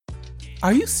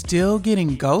Are you still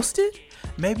getting ghosted?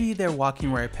 Maybe they're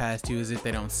walking right past you as if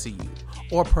they don't see you.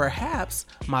 Or perhaps,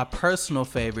 my personal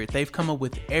favorite, they've come up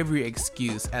with every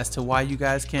excuse as to why you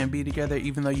guys can't be together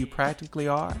even though you practically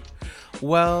are.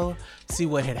 Well, see,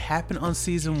 what had happened on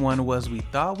season 1 was we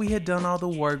thought we had done all the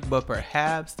work, but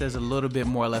perhaps there's a little bit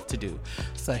more left to do.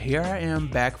 So here I am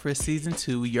back for season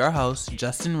 2, your host,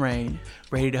 Justin-Rayne,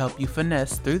 ready to help you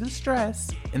finesse through the stress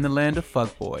in the land of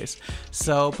fuckboys.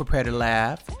 So prepare to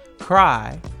laugh,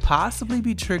 cry, possibly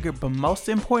be triggered, but most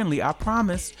importantly, I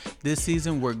promise this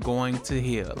season we're going to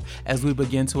heal as we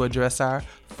begin to address our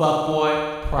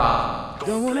fuckboy problems.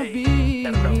 Don't wanna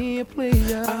be a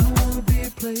player. I don't wanna be a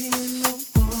player no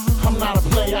more. I'm not a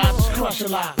player, I just crush a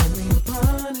lot. I mean, a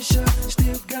punisher,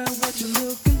 still got what you're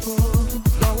looking for.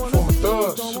 For my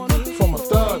thugs, for my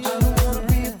thugs. I don't wanna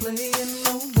be a player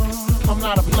no more. I'm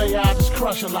not a player, I just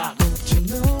crush a lot. Don't you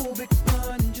know, Big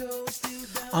Pun and Joe still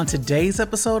down. On today's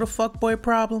episode of Fuckboy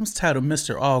Problems, titled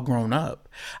Mr. All Grown Up,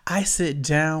 I sit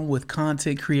down with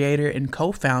content creator and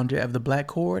co-founder of The Black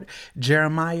Chord,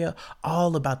 Jeremiah,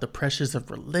 all about the pressures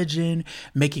of religion,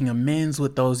 making amends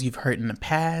with those you've hurt in the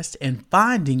past, and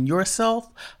finding yourself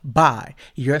by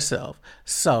yourself.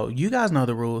 So, you guys know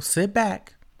the rules. Sit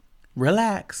back,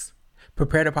 relax,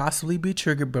 prepare to possibly be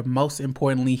triggered, but most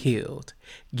importantly, healed.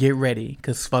 Get ready,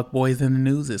 because Fuckboys in the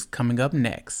News is coming up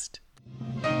next.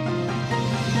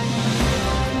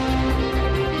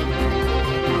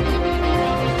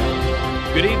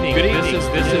 Good evening. This is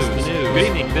the news. Good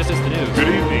evening. This is the news. Good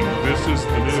evening, this is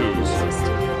the news.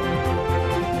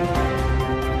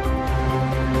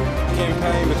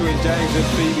 Campaign between James and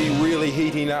Phoebe really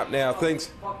heating up now.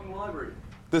 Things.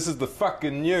 This is the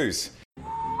fucking news.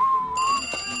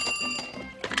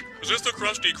 Is this the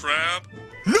Krusty Krab?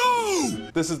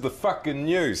 This is the fucking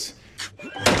news.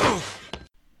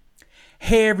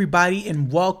 Hey everybody,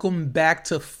 and welcome back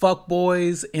to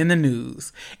Fuckboys in the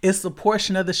News. It's the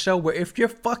portion of the show where if you're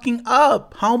fucking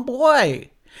up, homeboy,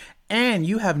 and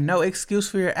you have no excuse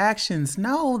for your actions,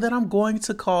 know that I'm going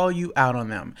to call you out on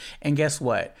them. And guess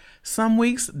what? Some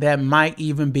weeks that might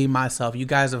even be myself. You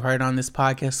guys have heard on this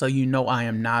podcast, so you know I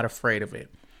am not afraid of it.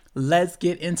 Let's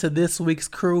get into this week's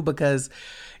crew because,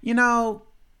 you know,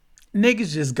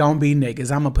 niggas just gonna be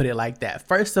niggas. I'm gonna put it like that.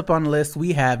 First up on the list,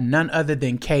 we have none other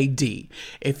than KD.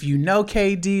 If you know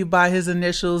KD by his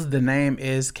initials, the name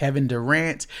is Kevin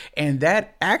Durant, and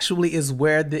that actually is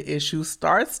where the issue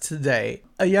starts today.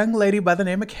 A young lady by the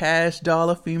name of Cash Doll,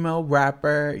 a female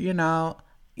rapper, you know,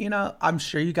 I'm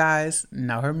sure you guys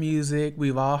know her music.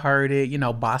 We've all heard it. You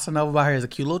know, Bossa Nova by her is a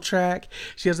cute little track.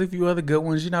 She has a few other good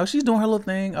ones. You know, she's doing her little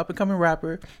thing, up and coming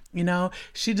rapper. You know,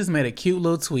 she just made a cute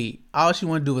little tweet. All she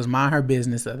wanted to do was mind her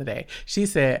business the other day. She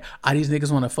said, "All these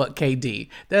niggas want to fuck KD."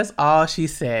 That's all she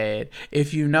said.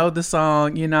 If you know the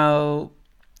song, you know,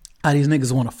 "All these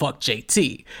niggas want to fuck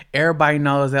JT." Everybody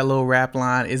knows that little rap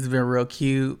line. It's been real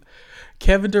cute.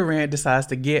 Kevin Durant decides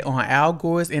to get on Al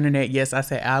Gore's internet. Yes, I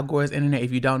said Al Gore's internet.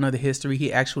 If you don't know the history,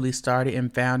 he actually started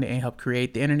and founded and helped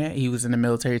create the internet. He was in the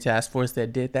military task force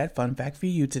that did that. Fun fact for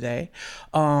you today.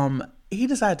 He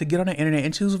decided to get on the internet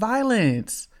and choose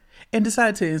violence and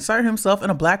decided to insert himself in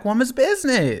a black woman's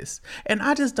business. And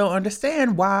I just don't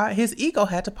understand why his ego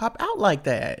had to pop out like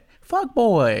that. Fuck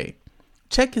boy.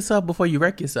 Check yourself before you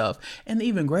wreck yourself. And the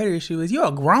even greater issue is you're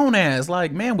a grown ass,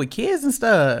 like, man, with kids and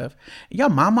stuff. Your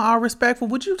mama are respectful.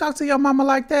 Would you talk to your mama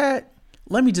like that?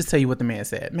 Let me just tell you what the man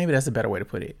said. Maybe that's a better way to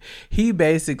put it. He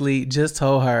basically just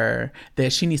told her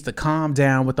that she needs to calm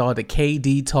down with all the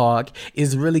KD talk.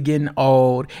 It's really getting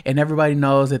old. And everybody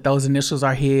knows that those initials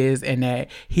are his and that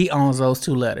he owns those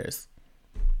 2 letters.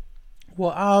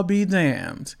 Well, I'll be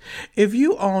damned. If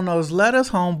you own those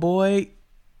letters, homeboy,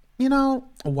 you know,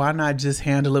 why not just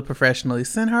handle it professionally?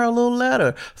 Send her a little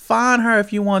letter. Fine her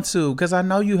if you want to, because I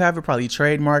know you have it probably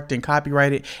trademarked and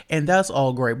copyrighted, and that's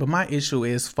all great. But my issue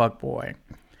is fuckboy.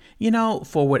 You know,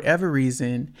 for whatever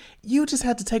reason, you just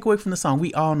had to take away from the song.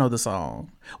 We all know the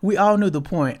song. We all knew the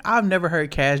point. I've never heard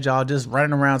Cash Doll just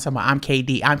running around talking about, I'm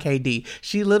KD, I'm KD.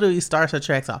 She literally starts her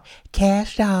tracks off,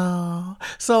 Cash Doll.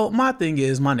 So my thing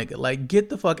is, my nigga, like, get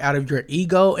the fuck out of your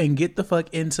ego and get the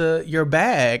fuck into your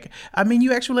bag. I mean,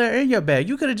 you actually are in your bag.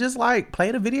 You could have just, like,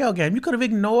 played a video game. You could have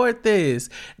ignored this.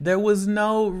 There was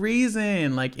no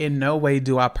reason. Like, in no way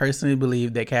do I personally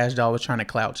believe that Cash Doll was trying to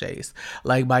clout chase,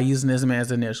 like, by using this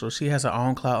man's initials. She has her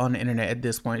own clout on the internet at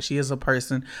this point. She is a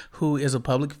person who is a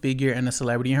public figure and a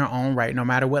celebrity in her own right, no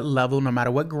matter what level, no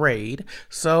matter what grade.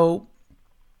 So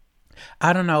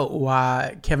I don't know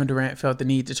why Kevin Durant felt the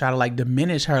need to try to like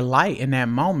diminish her light in that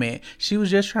moment. She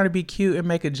was just trying to be cute and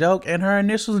make a joke, and her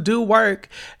initials do work.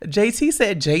 JT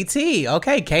said JT.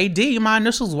 Okay, KD, my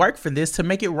initials work for this to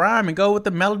make it rhyme and go with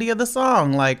the melody of the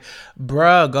song. Like,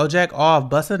 bruh, go jack off,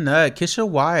 bust a nut, kiss your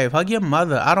wife, hug your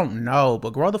mother. I don't know,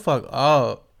 but grow the fuck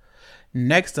up.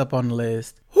 Next up on the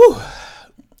list,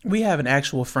 we have an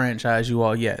actual franchise, you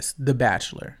all. Yes, The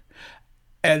Bachelor.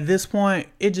 At this point,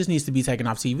 it just needs to be taken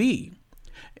off TV.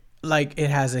 Like, it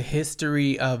has a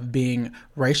history of being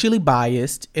racially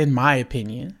biased, in my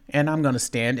opinion, and I'm gonna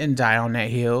stand and die on that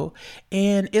hill.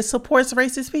 And it supports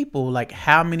racist people. Like,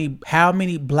 how many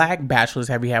black bachelors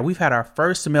have we had? We've had our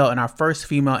first male and our first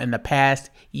female in the past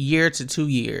year to 2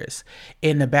 years.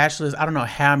 In The Bachelor's, I don't know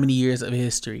how many years of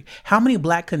history. How many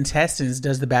black contestants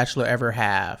does The Bachelor ever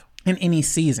have in any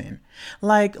season?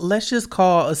 Like, let's just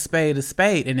call a spade a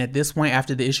spade. And at this point,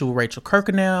 after the issue with Rachel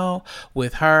Kirkconnell,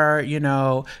 with her,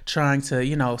 trying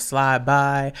to, slide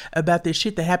by about this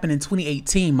shit that happened in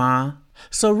 2018, ma.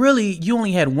 So really, you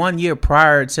only had 1 year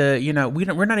prior to,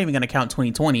 we're not even going to count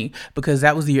 2020 because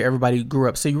that was the year everybody grew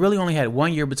up. So you really only had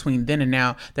 1 year between then and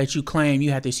now that you claim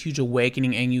you had this huge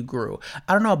awakening and you grew.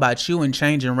 I don't know about you and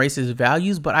changing racist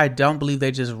values, but I don't believe they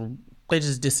just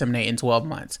disseminate in 12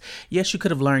 months. Yes, you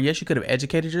could have learned. Yes, you could have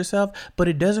educated yourself, but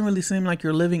it doesn't really seem like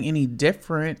you're living any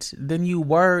different than you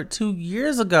were 2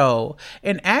 years ago.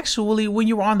 And actually, when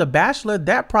you were on The Bachelor,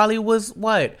 that probably was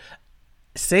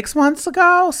 6 months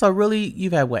ago? So really,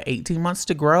 you've had 18 months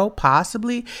to grow,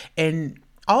 possibly. And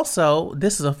also,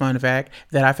 this is a fun fact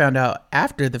that I found out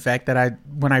after the fact that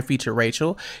when I featured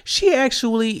Rachel, she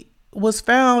actually was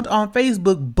found on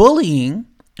Facebook bullying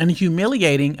and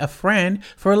humiliating a friend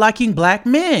for liking black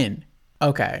men.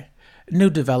 Okay, new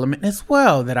development as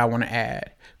well that I want to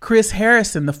add. Chris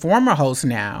Harrison, the former host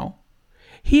now,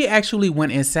 he actually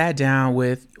went and sat down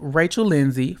with Rachel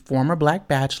Lindsay, former black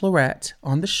bachelorette,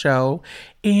 on the show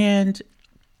and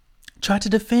tried to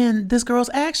defend this girl's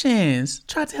actions,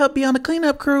 tried to help be on the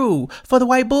cleanup crew for the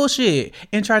white bullshit,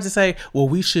 and tried to say, well,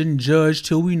 we shouldn't judge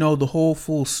till we know the whole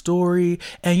full story.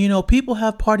 And, people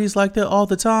have parties like that all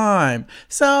the time.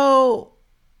 So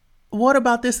what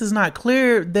about this is not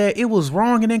clear that it was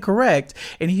wrong and incorrect?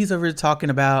 And he's over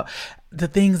talking about the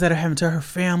things that are happening to her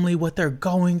family, what they're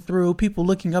going through, people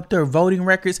looking up their voting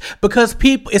records, because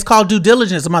it's called due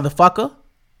diligence, motherfucker.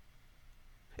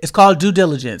 It's called due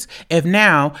diligence. If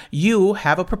now you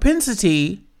have a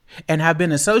propensity and have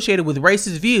been associated with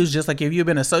racist views, just like if you've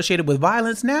been associated with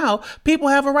violence, now people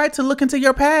have a right to look into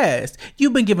your past.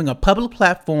 You've been given a public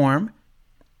platform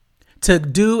to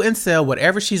do and sell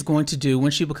whatever she's going to do when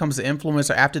she becomes an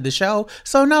influencer after the show.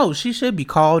 So no, she should be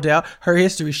called out. Her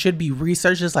history should be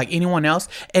researched just like anyone else.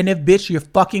 And if, bitch, you're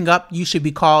fucking up, you should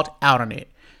be called out on it.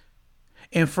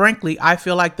 And frankly, I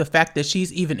feel like the fact that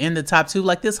she's even in the top 2,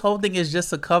 like, this whole thing is just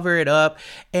to cover it up,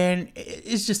 and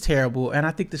it's just terrible. And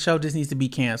I think the show just needs to be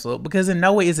canceled because in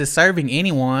no way is it serving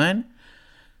anyone.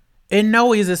 In no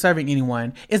way is it serving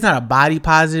anyone. It's not a body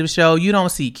positive show. You don't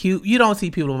see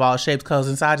people of all shapes, colors,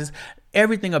 and sizes.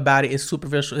 Everything about it is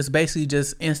superficial. It's basically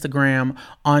just Instagram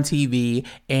on TV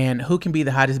and who can be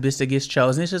the hottest bitch that gets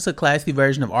chosen. It's just a classy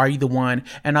version of Are You the One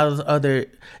and all those other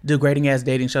degrading ass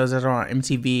dating shows that are on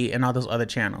MTV and all those other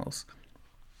channels.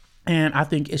 And I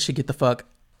think it should get the fuck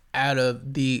out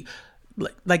of the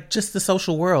like just the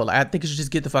social world. I think it should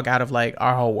just get the fuck out of like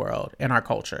our whole world and our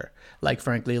culture. Like,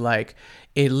 frankly, like,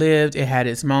 it had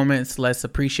its moments. Let's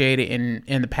appreciate it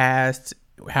in the past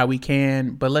how we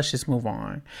can, but let's just move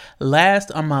on.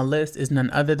 Last on my list is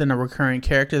none other than a recurring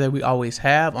character that we always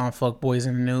have on Fuckboys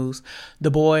in the News,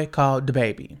 the boy called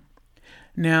DaBaby.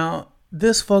 Now,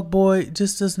 this fuckboy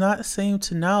just does not seem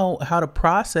to know how to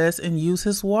process and use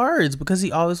his words because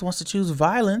he always wants to choose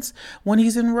violence when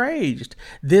he's enraged.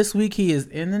 This week he is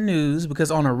in the news because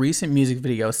on a recent music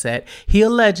video set, he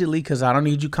allegedly, because I don't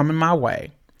need you coming my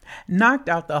way, knocked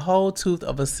out the whole tooth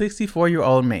of a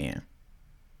 64-year-old man.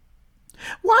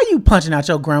 Why are you punching out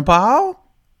your grandpa?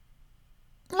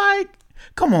 Like,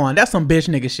 come on, that's some bitch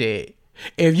nigga shit.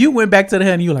 If you went back to the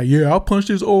head and you're like, yeah, I punched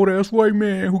this old ass white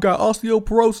man who got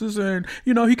osteoporosis and,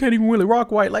 he can't even really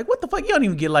rock white. Like, what the fuck? You don't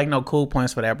even get like no cool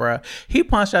points for that, bro. He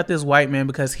punched out this white man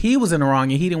because he was in the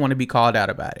wrong and he didn't want to be called out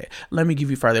about it. Let me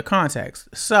give you further context.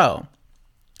 So,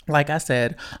 like I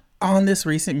said, on this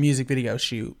recent music video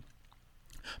shoot,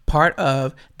 part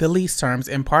of the lease terms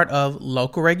and part of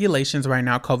local regulations right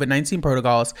now, COVID-19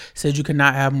 protocols, said you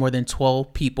cannot have more than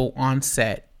 12 people on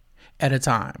set at a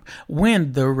time.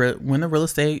 When the real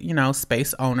estate,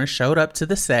 space owner showed up to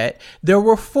the set, there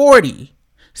were 40.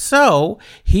 So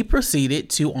he proceeded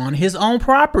to, on his own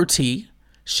property,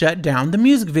 shut down the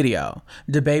music video.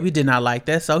 The baby did not like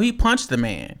that, so he punched the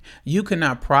man. You could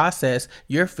not process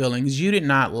your feelings. You did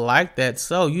not like that,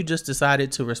 so you just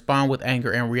decided to respond with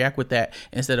anger and react with that.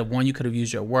 Instead of one, you could have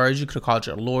used your words. You could have called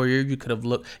your lawyer. You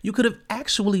could have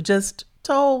actually just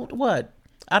told,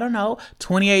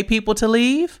 28 people to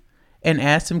leave and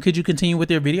asked them, could you continue with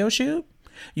your video shoot?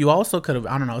 You also could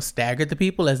have, staggered the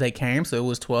people as they came. So it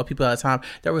was 12 people at a time.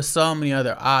 There were so many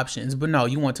other options. But no,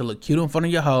 you want to look cute in front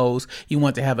of your hoes. You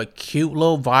want to have a cute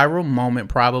little viral moment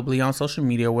probably on social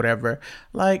media or whatever.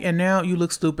 And now you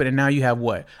look stupid. And now you have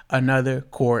what? Another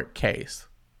court case.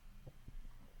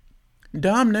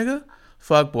 Dumb nigga.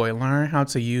 Fuckboy, learn how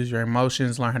to use your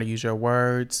emotions. Learn how to use your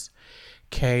words.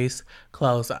 Case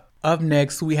closed. Up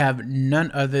next, we have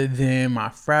none other than my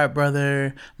frat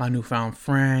brother, my newfound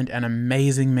friend, an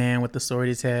amazing man with a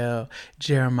story to tell,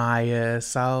 Jeremiah.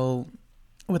 So,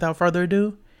 without further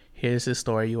ado, here's his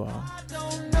story, you all. I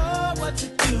don't know what to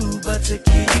do but to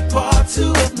keep part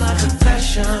 2 of my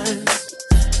confessions.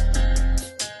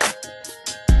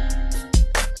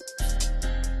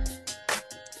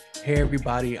 Hey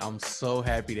everybody, I'm so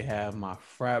happy to have my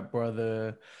frat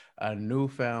brother, a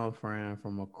newfound friend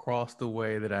from across the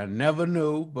way that I never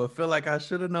knew, but feel like I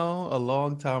should have known a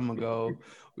long time ago.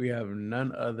 We have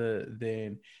none other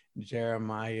than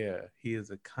Jeremiah. He is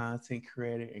a content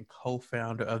creator and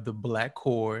co-founder of the Black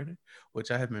Cord,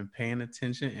 which I have been paying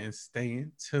attention and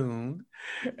staying tuned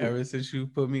ever since you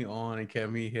put me on and kept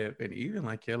me hip. And even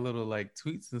your little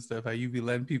tweets and stuff, how you be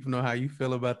letting people know how you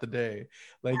feel about the day.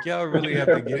 Y'all really have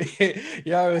to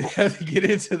get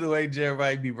into the way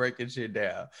Jeremiah be breaking shit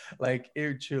down.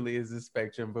 It truly is a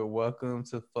spectrum. But welcome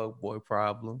to Fuckboy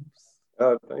Problems.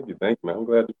 Thank you, man. I'm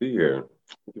glad to be here.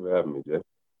 Thank you for having me, Jeff.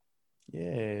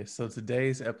 Yeah, so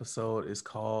today's episode is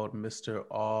called Mr.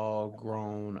 All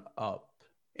Grown Up.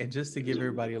 And just to give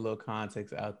everybody a little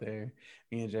context out there,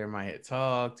 me and Jeremiah had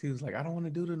talked. He was like, I don't want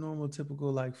to do the normal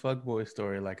typical fuckboy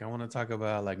story. I want to talk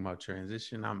about my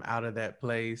transition. I'm out of that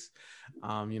place.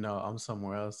 I'm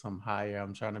somewhere else. I'm higher.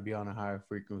 I'm trying to be on a higher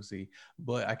frequency.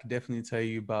 But I could definitely tell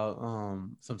you about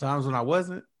some times when I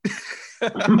wasn't.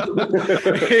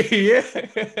 Yeah.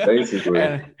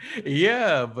 Basically.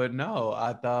 But no,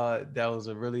 I thought that was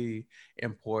a really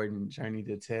important journey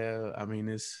to tell. I mean,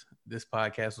 this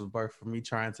podcast was birthed for me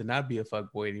trying to not be a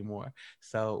fuckboy anymore.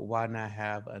 So why not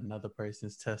have another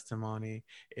person's testimony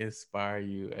inspire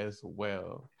you as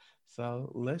well?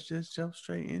 So let's just jump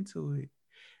straight into it.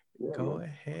 Yeah, Go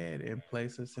ahead and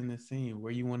place us in the scene.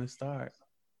 Where you want to start?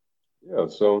 Yeah,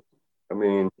 so I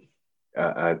mean,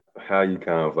 I how you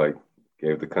kind of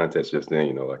gave the context just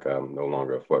then, I'm no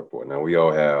longer a fuckboy. Now we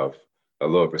all have a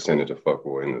low percentage of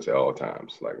fuckboy in us at all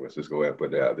times. Let's just go ahead and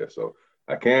put that out there. So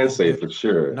I can say for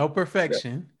sure. No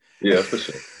perfection. Yeah, for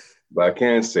sure. But I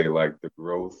can say the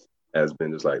growth has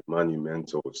been just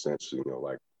monumental since,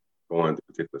 going through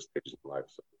particular stages in life.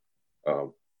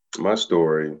 So my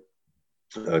story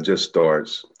just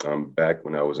starts back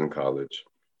when I was in college.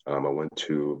 I went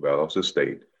to Valdosta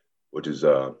State, which is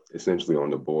essentially on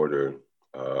the border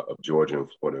of Georgia and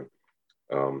Florida.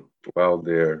 While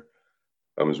there,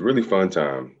 it was a really fun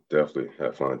time. Definitely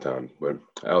had fun time. But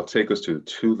I'll take us to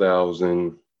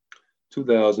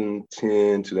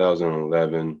 2010,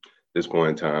 2011. At this point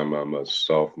in time, I'm a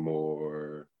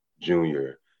sophomore,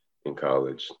 junior in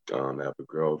college. I have a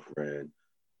girlfriend.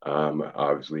 I'm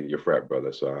obviously your frat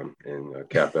brother, so I'm in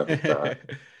Kappa at the time.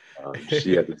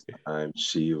 She at the time,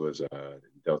 she was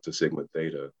Delta Sigma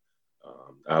Theta.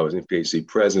 I was NPHC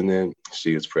president.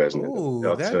 She was president. Ooh,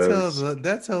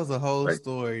 that tells a whole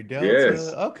story. Delta.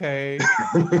 Yes. Okay.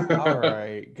 All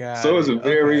right. Got so it was a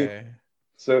very, okay.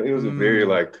 so it was a very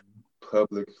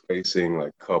public facing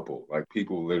couple.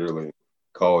 People literally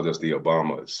called us the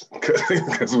Obamas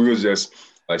because we was just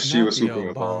she was super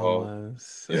involved.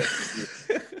 Yeah.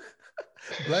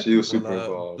 She was super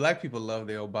involved. Black people love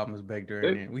the Obamas back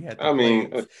during it. We had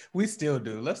to we still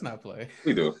do. Let's not play.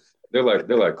 We do. They're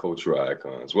like cultural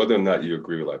icons. Whether or not you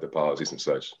agree with the policies and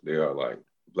such, they are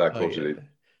Black culture. Yeah.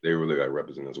 They really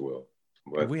represent as well.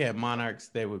 But if we had monarchs,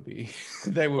 they would be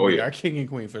our king and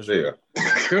queen for sure. Yeah.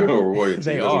 Royalty.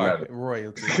 They are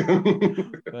royalty.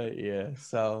 But yeah,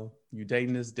 so you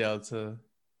dating this Delta.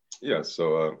 Yeah,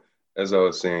 so as I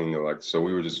was saying, so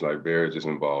we were just very just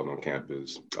involved on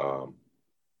campus.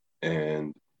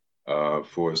 And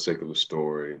for the sake of the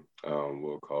story,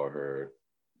 we'll call her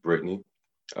Brittany.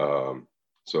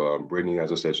 So Brittany,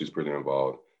 as I said, she's pretty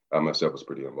involved. I myself was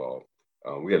pretty involved.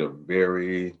 We had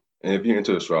and if you're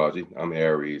into astrology, I'm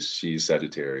Aries, she's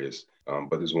Sagittarius.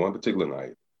 But there's one particular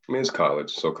night, it's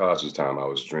college. So college was time I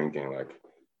was drinking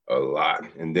a lot.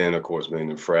 And then of course, being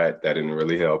in frat, that didn't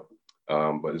really help.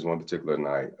 But this one particular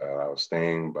night, I was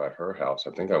staying by her house.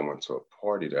 I think I went to a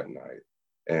party that night.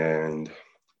 And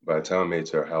by the time I made it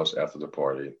to her house after the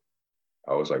party,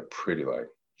 I was like pretty like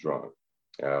drunk.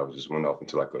 And I just went off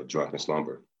into like a drunken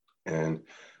slumber. And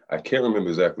I can't remember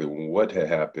exactly what had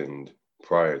happened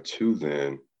prior to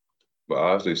then, but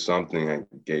obviously something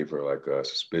gave her like a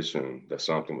suspicion that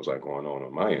something was like going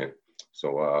on my end.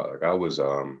 So like I was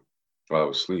while I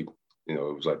was asleep, it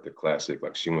was like the classic,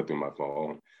 like she went through my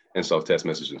phone and saw text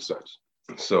messages and such.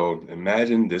 So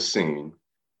imagine this scene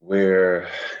where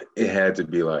it had to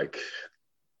be like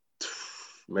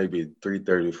maybe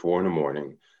 3:30, 4 in the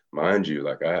morning. Mind you,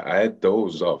 like I had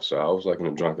dozed off, so I was like in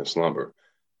a drunken slumber.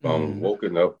 I'm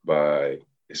woken up by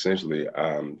essentially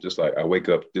just like I wake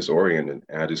up disoriented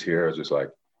and I just hear her just like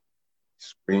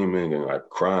screaming and like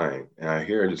crying. And I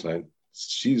hear her just like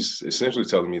she's essentially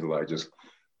telling me to like just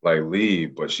like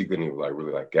leave, but she couldn't even like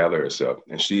really like gather herself.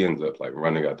 And she ends up like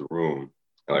running out the room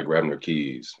and like grabbing her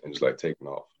keys and just like taking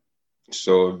off.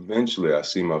 So eventually I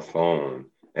see my phone.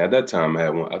 And at that time I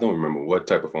had one, I don't remember what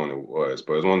type of phone it was,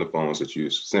 but it was one of the phones that you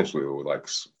essentially would like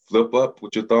flip up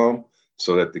with your thumb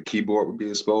so that the keyboard would be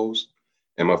exposed.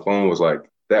 And my phone was like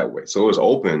that way. So it was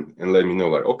open and let me know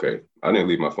like, okay, I didn't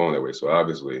leave my phone that way. So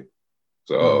obviously,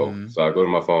 so I go to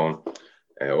my phone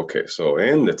and okay, so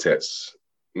in the text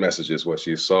messages, what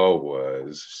she saw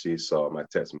was she saw my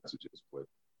text messages with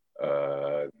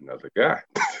another guy.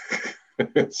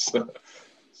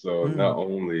 So not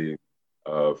only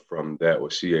from that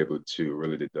was she able to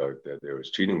really deduct that there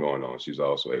was cheating going on, she's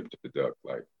also able to deduct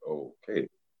like, okay,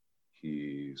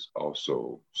 he's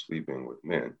also sleeping with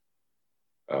men.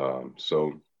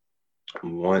 So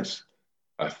once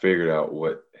I figured out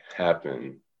what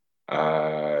happened,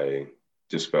 I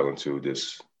just fell into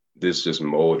this just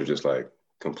mode of just like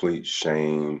complete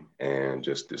shame and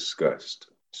just disgust.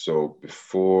 So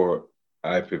before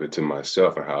I pivot to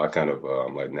myself and how I kind of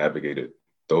like navigated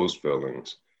those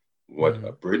feelings,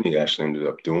 what Brittany actually ended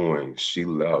up doing, she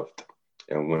left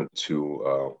and went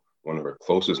to one of her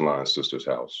closest line sisters'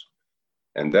 house.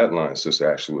 And that line sister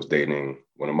actually was dating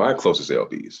one of my closest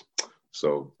LBs.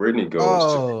 So Brittany goes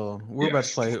Oh, we're about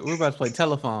to play. We're about to play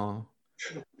telephone.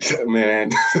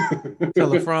 man.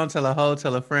 Tell a friend, tell a hoe,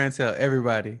 tell a friend, tell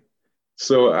everybody.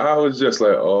 So I was just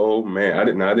like, oh man, I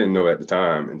didn't know at the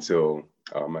time until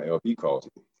my LB calls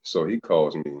me. So he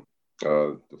calls me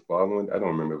the following, I don't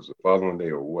remember if it was the following day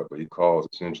or what, but he calls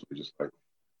essentially just like,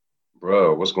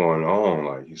 bro, what's going on?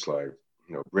 Like he's like,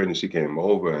 Brittany, she came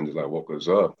over and just like woke us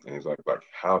up, and it's like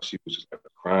how she was just like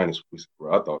crying and squeezing,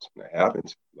 bro. I thought something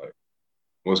happened. Like,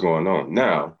 what's going on?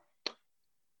 Now,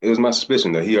 it was my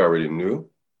suspicion that he already knew,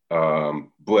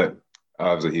 but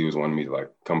obviously he was wanting me to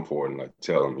like come forward and like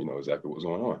tell him, exactly what was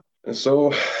going on. And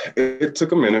so it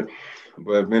took a minute,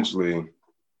 but eventually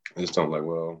I just told him like,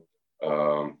 well,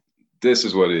 this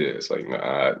is what it is. Like,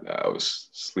 I was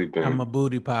sleeping. I'm a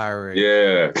booty pirate.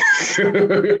 Yeah.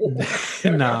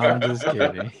 No, I'm just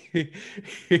kidding.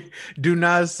 Do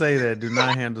not say that. Do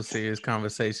not handle serious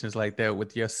conversations like that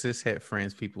with your cishet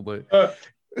friends, people. But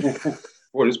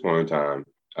for this point in time,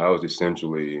 I was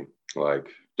essentially like,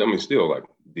 I mean, still like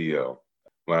DL.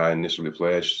 When I initially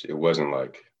flashed, it wasn't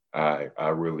like I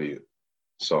really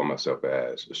saw myself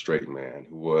as a straight man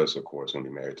who was, of course, going to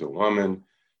be married to a woman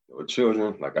with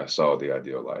children. Like I saw the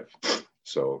ideal life.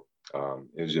 So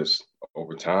it's just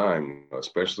over time,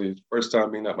 especially first time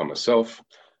being out by myself,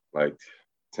 like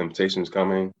temptations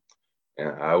coming, and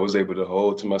I was able to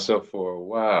hold to myself for a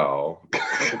while,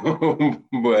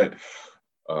 but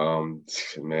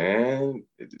man,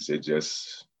 it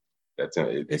just that's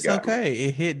it. it's Got me. okay.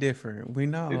 It hit different. We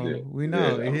know. We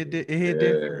know. Yeah, It hit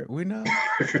different. We know.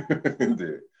 it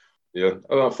did. Yeah.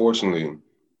 Unfortunately,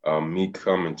 me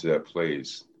coming to that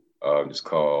place just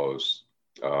caused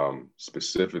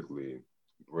specifically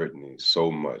Brittany so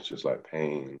much, just like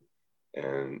pain,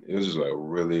 and it was just like a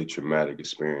really traumatic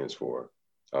experience for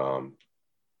her.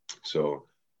 So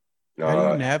How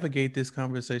do you navigate this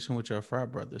conversation with your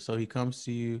frat brother? So he comes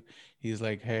to you, he's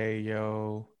like, "Hey,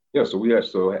 yo." yeah,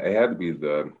 so it had to be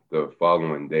the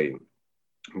following day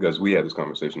because we had this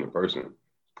conversation in person.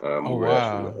 Oh,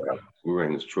 wow. We were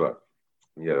in this truck.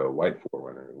 We had a white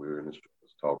Forerunner. We were in this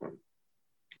truck talking,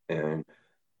 and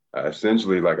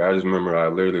essentially, like I just remember, I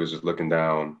literally was just looking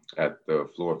down at the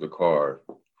floor of the car,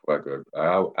 like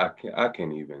I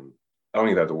can't even, I don't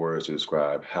even have the words to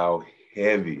describe how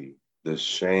heavy the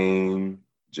shame,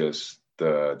 just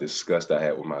the disgust I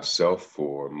had with myself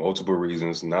for multiple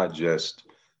reasons, not just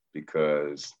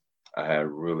because I had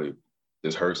really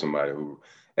just hurt somebody who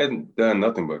hadn't done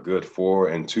nothing but good for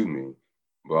and to me,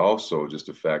 but also just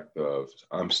the fact of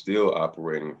I'm still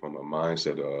operating from a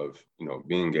mindset of,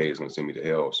 being gay is going to send me to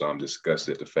hell. So I'm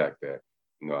disgusted at the fact that,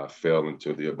 I fell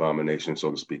into the abomination,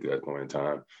 so to speak, at that point in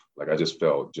time. Like I just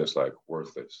felt just like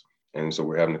worthless. And so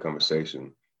we're having a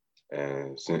conversation,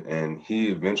 and he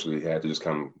eventually had to just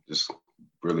kind of just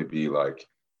really be like,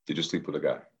 "Did you sleep with a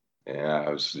guy?" And I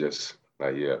was just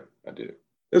like, "Yeah, I did."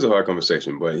 It was a hard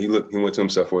conversation, but he went to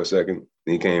himself for a second,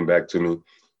 and he came back to me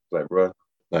like, "Bro,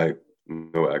 like,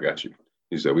 I got you."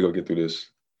 He said, "We gonna get through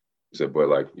this." He said, "But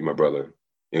like, you my brother,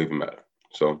 it don't even matter."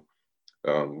 So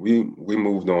we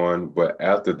moved on, but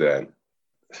after that,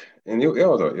 and it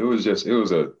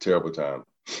was a terrible time.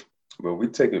 But we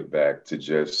take it back to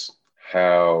just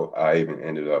how I even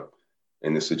ended up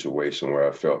in this situation where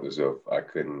I felt as if I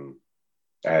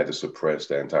had to suppress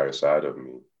that entire side of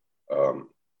me. Um,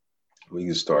 we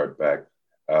can start back.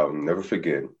 I'll never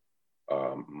forget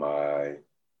my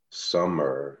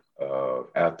summer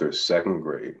after second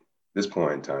grade. This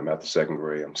point in time, after second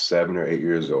grade, I'm 7 or 8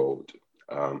 years old.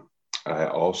 Um, I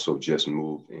also just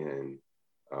moved in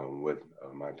with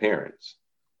my parents.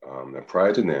 And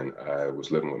prior to then, I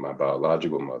was living with my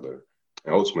biological mother,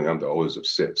 and ultimately, I'm the oldest of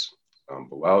six.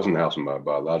 But while I was in the house with my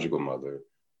biological mother,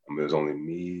 it was only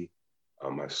me,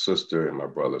 my sister, and my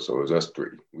brother. So it was us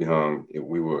three.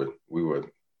 We were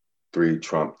three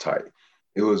Trump tight.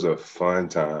 It was a fun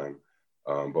time,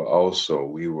 but also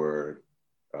we were.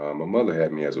 My mother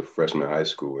had me as a freshman in high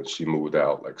school, and she moved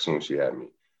out like soon as she had me.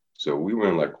 So we were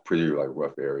in like pretty like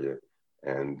rough area.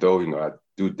 And though I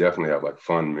do definitely have like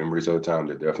fun memories of the time,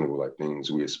 there definitely were like things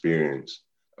we experienced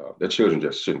that children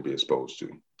just shouldn't be exposed to.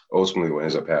 Ultimately, what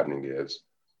ends up happening is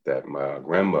that my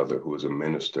grandmother, who is a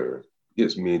minister,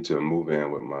 gets me to move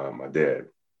in with my dad.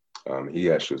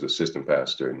 He actually was assistant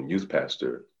pastor and youth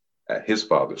pastor at his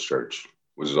father's church,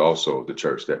 which is also the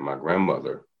church that my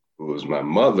grandmother, who was my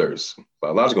mother's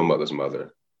biological mother's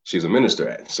mother, she's a minister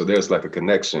at. So there's like a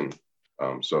connection.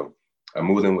 So I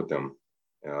moved in with them.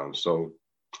 So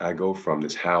I go from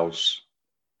this house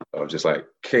of just like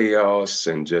chaos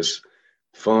and just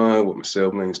fun with my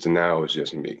siblings to now it's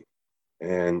just me.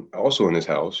 And also in this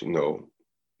house,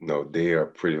 they are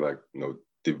pretty like,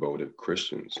 devoted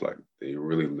Christians. Like they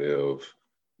really live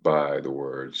by the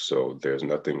word. So there's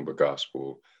nothing but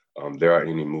gospel. There aren't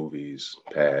any movies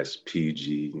past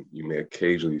PG. You may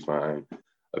occasionally find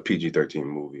a PG-13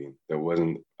 movie. There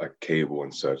wasn't like cable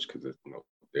and such because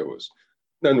there was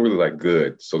nothing really like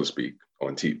good, so to speak,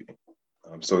 on TV.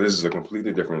 So this is a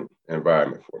completely different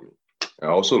environment for me. And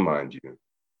also, mind you,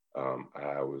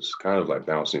 I was kind of like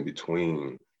bouncing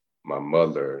between my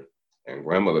mother and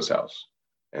grandmother's house.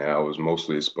 And I was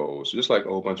mostly exposed, just like a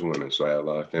whole bunch of women. So I had a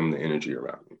lot of feminine energy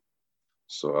around me.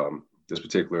 So this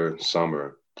particular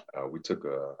summer, I was in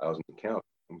the camp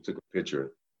and we took a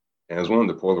picture. And it was one of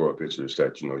the Polaroid pictures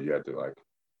that, you had to like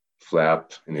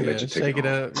flap and they let Yeah, you take shake it it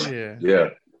home. up. Yeah. Yeah.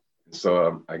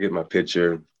 So I get my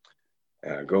picture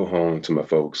and I go home to my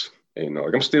folks. And,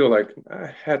 like I'm still like, I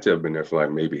had to have been there for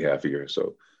like maybe half a year or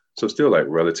so. So still like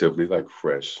relatively like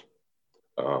fresh.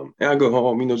 And I go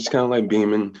home, just kind of like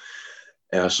beaming.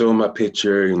 And I show them my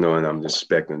picture, and I'm just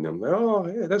expecting them, like, oh,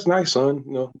 yeah, that's nice, son,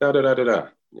 da da da da da.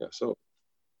 Yeah, so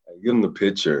I give them the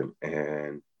picture,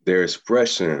 and their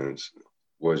expressions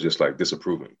was just like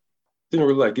disapproving. Didn't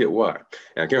really like get why.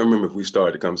 And I can't remember if we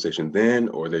started the conversation then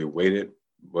or they waited,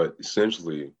 but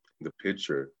essentially the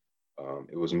picture,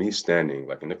 it was me standing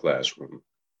like in the classroom.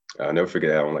 I'll never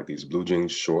forget I had on like these blue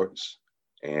jeans shorts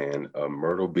and a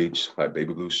Myrtle Beach like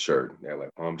baby blue shirt. They had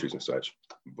like palm trees and such.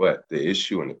 But the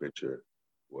issue in the picture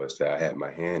was that I had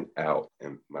my hand out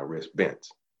and my wrist bent,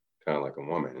 kind of like a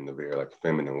woman in a very like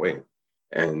feminine way.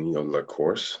 And of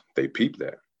course, they peeped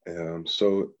that.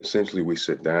 So essentially, we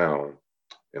sit down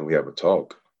and we have a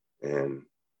talk. And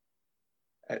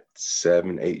at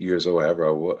 7, 8 years old,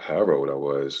 however old I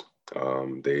was,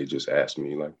 they just asked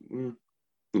me like,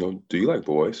 do you like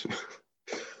boys?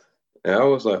 And I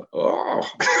was like, oh,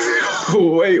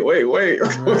 wait.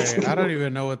 Right. I don't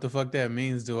even know what the fuck that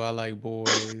means. Do I like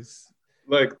boys?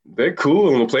 Like they're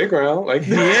cool on the playground. Like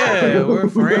Yeah, we're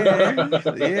friends.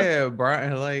 Yeah,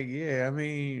 Brian. Like, yeah, I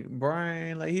mean,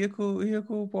 Brian. Like, he a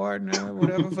cool partner.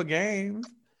 Whatever for games.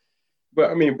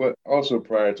 but also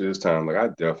prior to this time, like I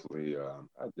definitely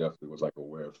was like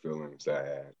aware of feelings that I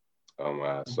had when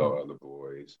I Mhm. saw other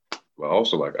boys, but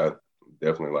also like I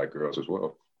definitely like girls as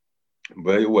well.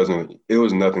 But it was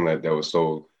nothing that was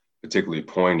so particularly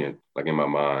poignant, like in my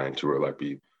mind to really like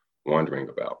be wondering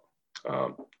about.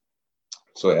 Um,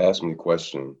 so it asked me a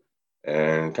question,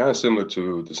 and kind of similar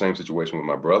to the same situation with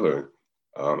my brother,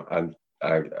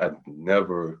 I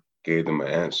never gave them an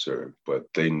answer, but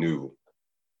they knew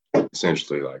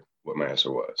essentially like what my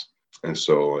answer was. And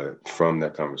so from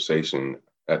that conversation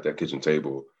at that kitchen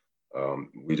table,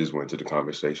 we just went to the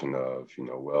conversation of,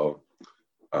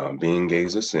 being gay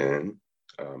is a sin.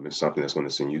 It's something that's going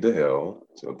to send you to hell.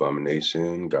 It's an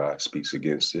abomination. God speaks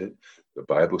against it. The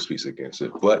Bible speaks against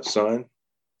it. But son,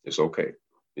 it's okay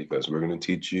because we're going to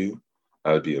teach you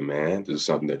how to be a man. This is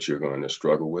something that you're going to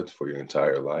struggle with for your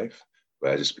entire life,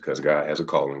 but just because God has a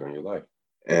calling on your life.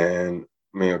 And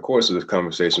I mean, of course, the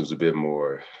conversation was a bit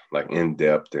more like in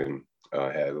depth and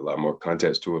had a lot more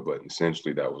context to it, but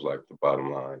essentially that was like the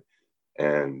bottom line.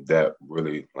 And that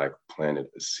really like planted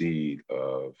a seed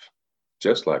of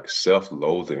just like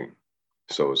self-loathing,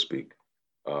 so to speak.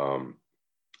 Um,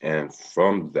 and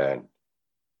from that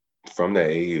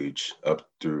age up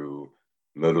through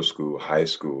middle school, high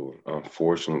school,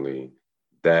 unfortunately,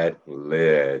 that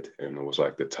led and it was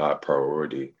like the top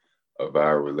priority of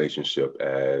our relationship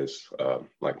as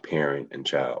like parent and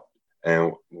child.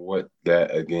 And what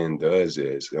that again does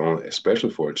is, especially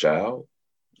for a child,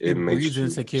 it It breeds makes you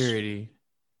insecurity.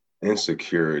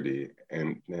 insecurity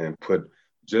and put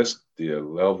just the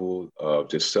level of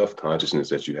just self-consciousness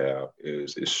that you have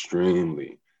is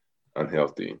extremely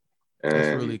unhealthy. That's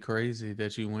And really crazy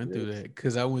that you went through that,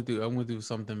 because I went through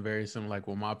something very similar. Like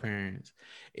with my parents,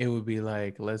 it would be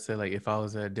like, let's say, like if I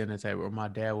was at a dinner table, or my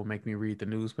dad would make me read the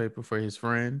newspaper for his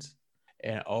friends,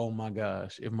 and oh my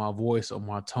gosh, if my voice or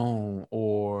my tone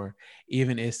or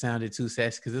even it sounded too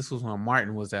sexy, because this was when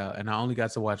Martin was out, and I only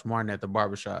got to watch Martin at the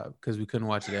barbershop because we couldn't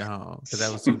watch it at home because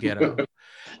that was too ghetto.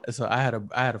 So I had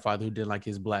a father who didn't like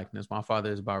his blackness. My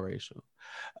father is biracial.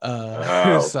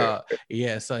 okay. So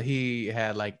yeah, so he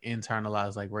had like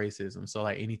internalized like racism. So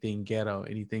like anything ghetto,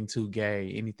 anything too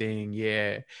gay, anything,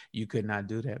 yeah, you could not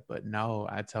do that. But no,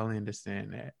 I totally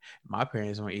understand that. My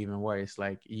parents were even worse.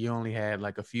 Like you only had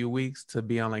like a few weeks to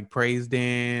be on like praise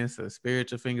dance or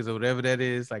spiritual fingers or whatever that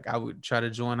is. Like I would try to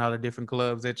join all the different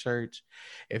clubs at church.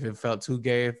 If it felt too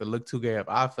gay, if it looked too gay, if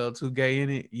I felt too gay in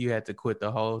it, you had to quit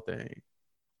the whole thing.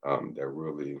 That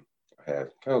really had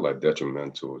kind of like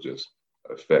detrimental just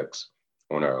effects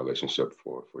on our relationship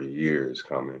for years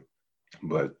coming.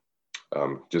 But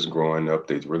just growing up,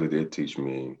 they really did teach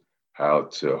me how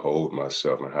to hold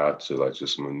myself and how to like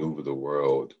just maneuver the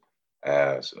world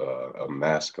as a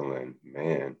masculine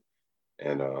man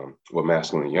and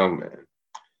masculine young man.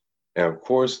 And of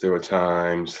course, there were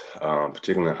times,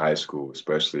 particularly in high school,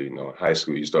 especially, in high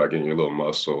school, you start getting your little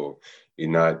muscle.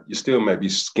 You still might be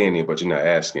skinny, but you're not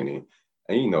as skinny.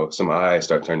 And, some eyes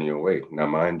start turning your way. Now,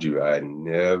 mind you, I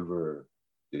never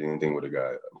did anything with a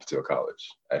guy until college,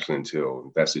 actually,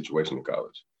 until that situation in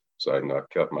college. So, I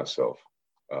kept myself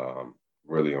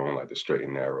really on like the straight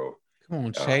and narrow. Come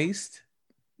on, Uh, chaste.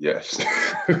 yes.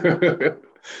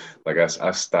 Like I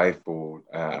stifled,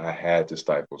 I had to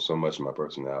stifle so much of my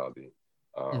personality,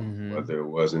 Mm-hmm. whether it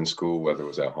was in school, whether it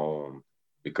was at home,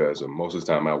 because most of the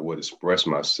time I would express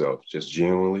myself just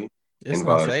genuinely, It's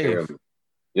unsafe. involuntarily.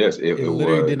 Yes, It it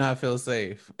literally did was. not feel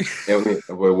safe. Well,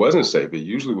 it wasn't safe. It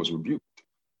usually was rebuked.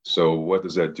 So what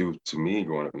does that do to me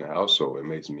growing up in the household? It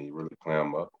makes me really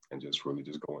clam up and just really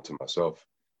just go into myself,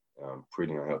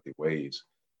 pretty unhealthy ways.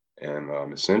 And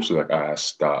essentially, like I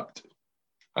stopped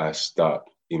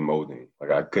emoting.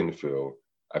 Like I couldn't feel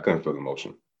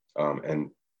emotion.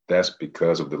 And that's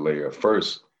because of the layer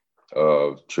first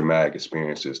of traumatic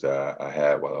experiences that I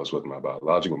had while I was with my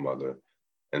biological mother.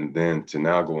 And then to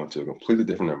now go into a completely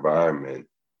different environment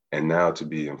and now to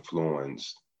be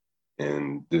influenced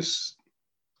in this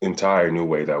entire new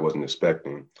way that I wasn't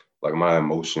expecting. Like my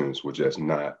emotions were just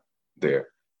not there.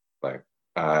 Like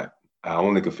I I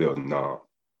only could feel numb.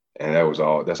 And that's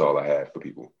all I had for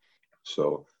people.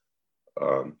 So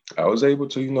I was able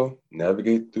to,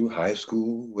 navigate through high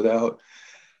school without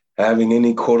having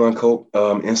any quote unquote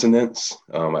incidents.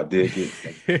 I did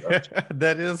get,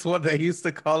 That is what they used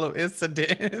to call them,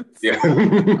 incidents. yeah.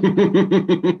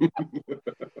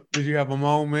 Did you have a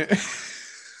moment?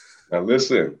 Now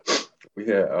listen, we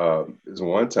had this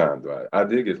one time though, I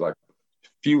did get like a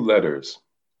few letters,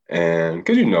 and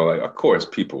because like of course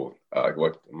people like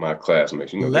what my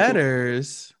classmates, they can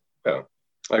Letters.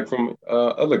 like from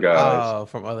other guys, Oh,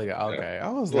 from other guy. yeah, Okay. I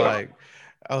was yeah. like,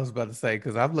 I was about to say,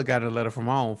 because I've looked at a letter from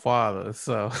my own father.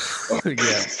 So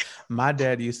yeah. My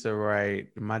dad used to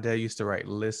write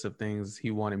lists of things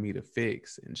he wanted me to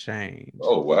fix and change.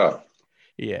 Oh wow,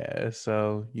 Yeah,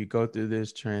 so you go through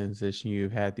this transition,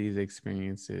 you've had these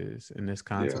experiences in this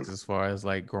yeah. context as far as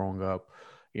like growing up,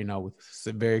 with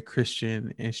some very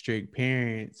Christian and strict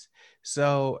parents.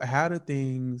 So, how do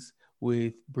things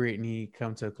with Brittany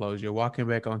come to a close? You're walking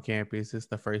back on campus, it's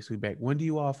the first week back. When do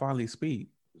you all finally speak?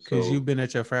 Because So, you've been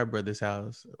at your frat brother's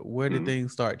house. Where did mhm.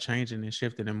 things start changing and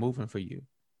shifting and moving for you?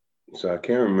 So I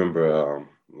can't remember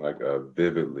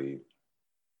vividly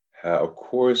how. Of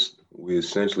course, we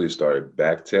essentially started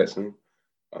back testing.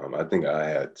 I think I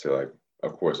had to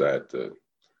of course, I had to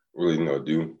really,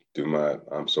 do my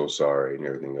I'm so sorry and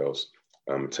everything else.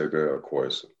 It took her, of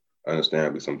course,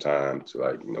 understandably some time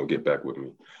to get back with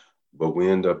me. But we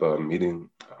ended up meeting.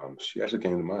 She actually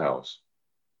came to my house,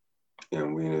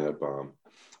 and we ended up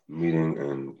meeting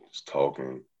and just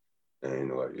talking.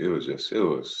 And it was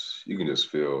you can just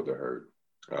feel the hurt.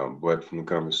 But from the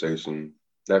conversation,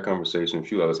 that conversation, a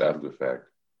few hours after the fact,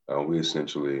 we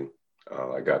essentially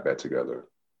got back together,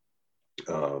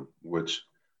 which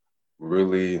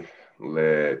really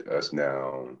led us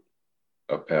down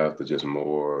a path to just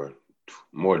more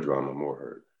drama, more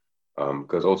hurt.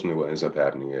 Because ultimately, what ends up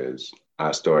happening is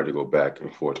I started to go back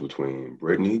and forth between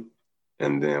Brittany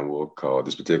and then we'll call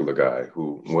this particular guy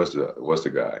who was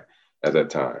the guy at that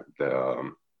time that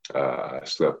I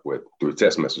slept with through a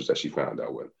text message that she found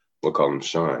out with. We'll call him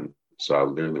Sean. So I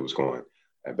literally was going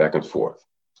back and forth,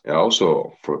 and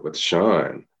also with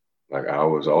Sean, like I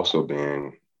was also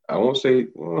being, I won't say,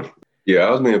 well, yeah,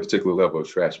 I was being a particular level of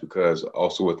trash because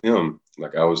also with him,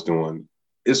 like I was doing,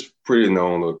 it's pretty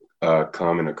known,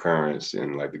 common occurrence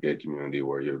in like the gay community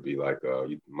where you'll be like,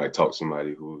 you might talk to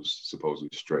somebody who's supposedly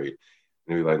straight,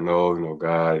 and be like, no,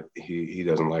 God, he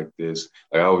doesn't like this.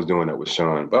 Like I was doing that with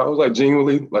Sean, but I was I was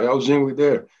genuinely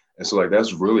there. And so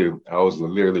that's really, I was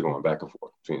literally going back and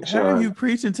forth between How are Sean. you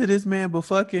preaching to this man but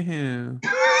fucking him?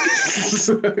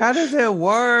 How does that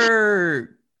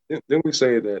work? Didn't we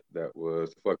say that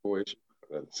was the fuckboy?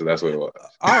 So that's what it was.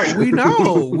 Oh, we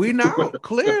know.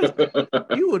 Clear.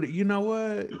 You know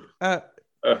what?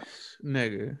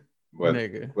 Nigga. But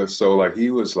Nigga. but so he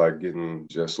was getting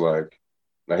just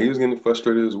now he was getting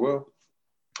frustrated as well,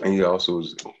 and he also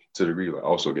was to the degree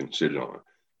also getting shitted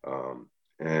on,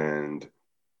 and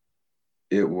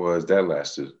it was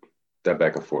that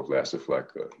back and forth lasted for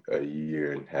a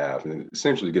year and a half, and it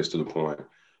essentially gets to the point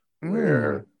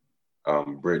where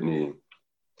Brittany,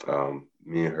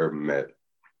 me and her met.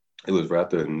 It was right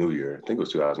after the New Year. I think it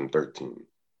was 2013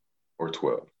 or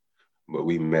 12, but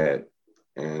we met.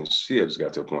 And she had just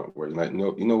got to a point where like,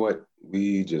 no, you know what?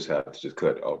 We just have to just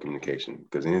cut all communication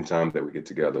because anytime that we get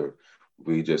together,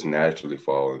 we just naturally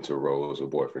fall into roles of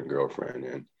boyfriend, girlfriend,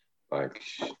 and like,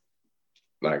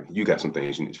 you got some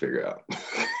things you need to figure out.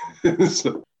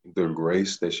 So the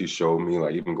grace that she showed me,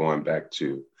 like even going back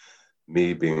to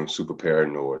me being super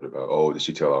paranoid about, oh, did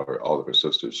she tell all of her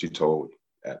sisters? She told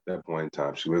at that point in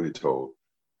time, she literally told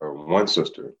her one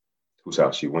sister whose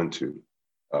house she went to.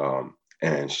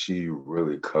 And she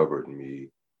really covered me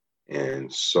in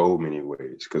so many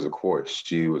ways because, of course,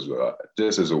 she was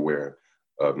just as aware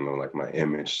of my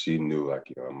image. She knew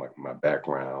my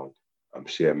background.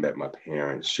 She had met my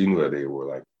parents. She knew that they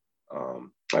were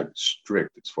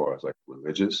strict as far as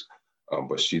religious,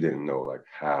 but she didn't know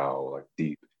how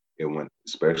deep it went,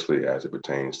 especially as it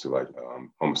pertains to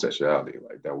homosexuality.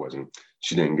 That wasn't,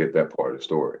 she didn't get that part of the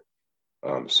story.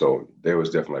 So there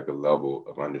was definitely a level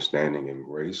of understanding and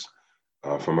grace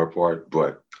from her part,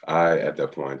 but I, at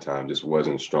that point in time, just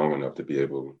wasn't strong enough to be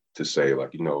able to say,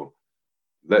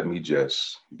 let me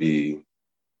just be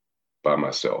by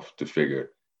myself to figure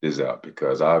this out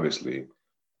because obviously,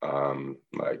 I'm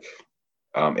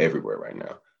everywhere right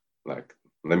now. Let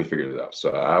me figure this out.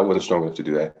 So I wasn't strong enough to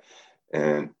do that,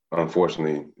 and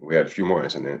unfortunately, we had a few more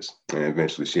incidents, and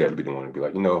eventually, she had to be the one to be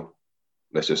like,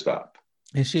 let's just stop.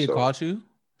 And she had caught you?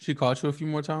 She caught you a few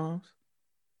more times?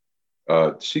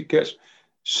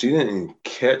 She didn't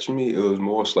catch me. It was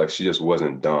more like she just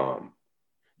wasn't dumb.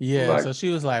 Yeah, so she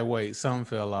was like, wait, something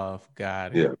fell off.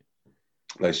 Got it.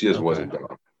 Yeah. She just wasn't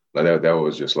dumb. That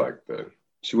was just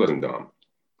she wasn't dumb.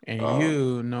 And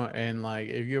and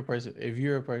if you're a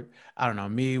person, I don't know,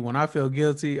 me, when I feel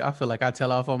guilty, I feel like I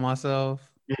tell off on myself.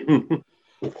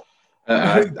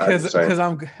 Because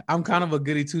I'm kind of a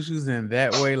goody two shoes in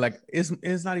that way.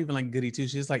 It's not even goody two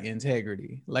shoes. It's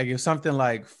integrity. If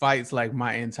something fights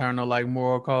my internal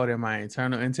moral code and my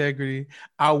internal integrity,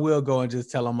 I will go and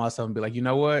just tell on myself and be like, you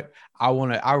know what?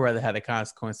 I'd rather have the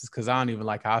consequences because I don't even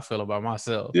like how I feel about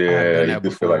myself. Yeah, I've done that you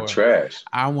before. Feel like trash.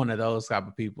 I'm one of those type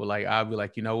of people. I'll be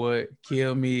like, you know what?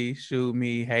 Kill me, shoot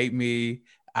me, hate me.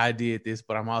 I did this,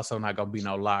 but I'm also not gonna be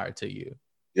no liar to you.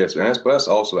 Yes, and that's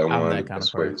also I'm one that of the kind best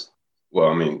of person. ways. Well,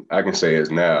 I mean, I can say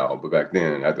it's now, but back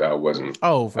then I wasn't.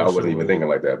 Oh, for I wasn't sure. even thinking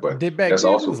like that. But back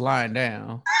then, we was lying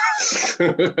down.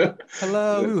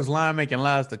 Hello, we was lying, making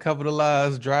lies to cover the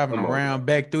lies, driving around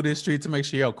back through this street to make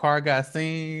sure your car got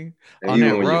seen on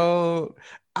that road.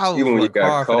 I was working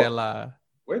hard for that lie.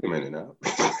 wait a minute now.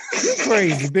 You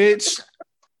crazy, bitch.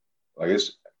 Like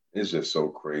it's just so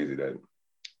crazy that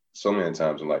so many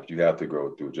times in life you have to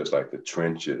go through just like the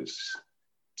trenches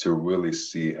to really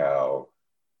see how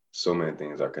so many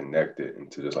things are connected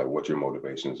into just like what your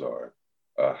motivations are.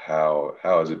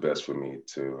 How is it best for me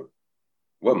to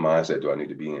what mindset do I need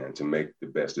to be in to make the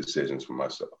best decisions for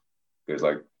myself? Because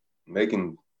like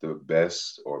making the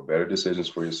best or better decisions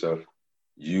for yourself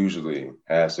usually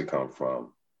has to come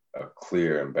from a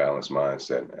clear and balanced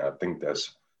mindset. And I think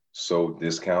that's so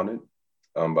discounted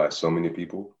by so many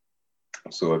people.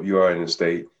 So if you are in a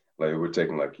state like we're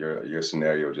taking like your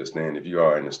scenario just then, if you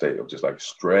are in a state of just like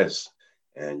stress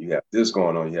and you have this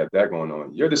going on, you have that going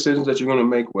on, your decisions that you're going to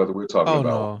make, whether we're talking Oh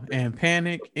about no, and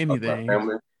panic, anything.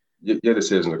 family, your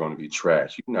decisions are going to be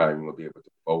trash. You're not even going to be able to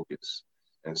focus.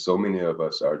 And so many of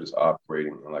us are just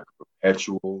operating in like a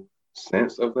perpetual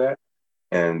sense of that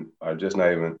and are just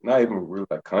not even really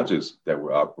like conscious that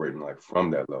we're operating like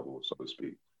from that level, so to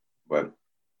speak. But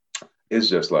it's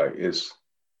just like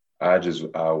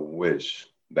I wish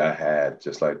that I had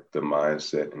just like the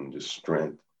mindset and just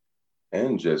strength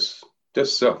and just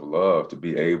self-love to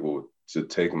be able to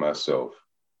take myself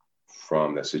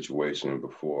from that situation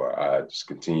before I just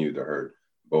continued to hurt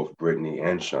both Brittany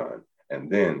and Sean and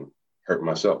then hurt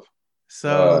myself. Uh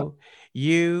So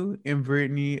you and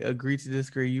Brittany agree to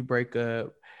disagree. You break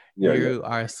up. yeah. You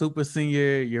are a super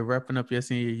senior. You're wrapping up your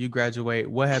senior. You graduate.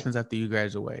 What happens after you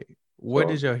graduate? Where So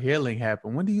does your healing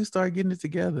happen? When do you start getting it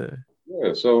together?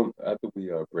 yeah, so after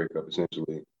we break up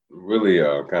essentially really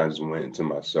kind of just went into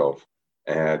myself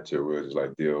and had to really just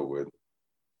like deal with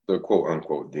the quote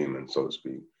unquote demon, so to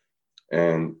speak.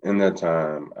 And in that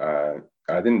time, I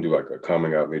didn't do like a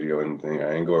coming out video or anything.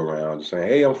 I didn't go around just saying,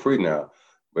 "Hey, I'm free now."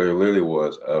 But it literally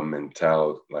was a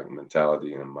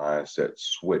mentality and a mindset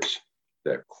switch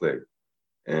that clicked.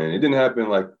 And it didn't happen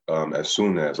like as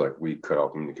soon as like we cut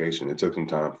off communication. It took some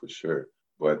time for sure.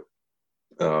 But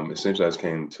essentially, I just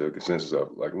came to a consensus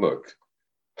of like, look,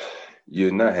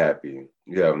 you're not happy.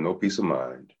 You have no peace of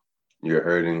mind. You're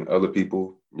hurting other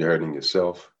people. You're hurting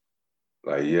yourself.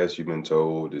 Like, yes, you've been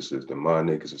told this is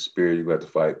demonic, it's a spirit you got to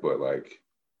fight, but like,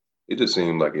 it just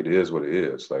seemed like it is what it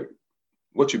is. Like,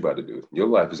 what you about to do? Your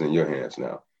life is in your hands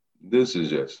now. This is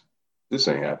just, this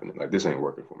ain't happening. Like, this ain't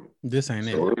working for me. This ain't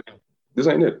it. So, this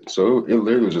ain't it. So, it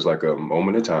literally was just like a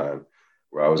moment of time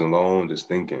where I was alone, just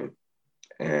thinking,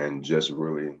 and just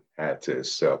really had to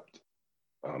accept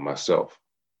myself.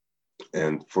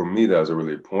 And for me, that was a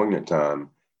really poignant time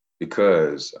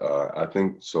because I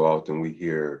think so often we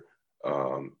hear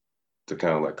um, the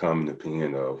kind of like common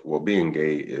opinion of, well, being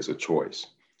gay is a choice.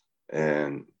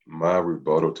 And my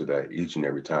rebuttal to that each and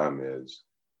every time is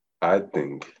I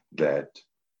think that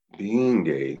being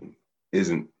gay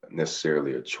isn't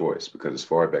necessarily a choice because as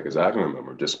far back as I can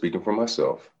remember, just speaking for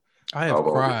myself, I have I've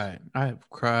always, cried. I have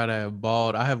cried. I have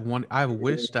bawled. I have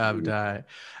wished I've died.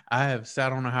 I have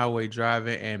sat on the highway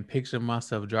driving and pictured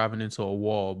myself driving into a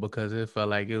wall because it felt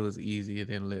like it was easier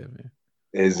than living.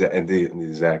 the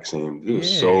exact same. There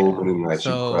was so Yeah. many nights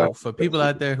you cried So for because people you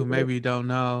out there who could. maybe don't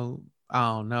know, I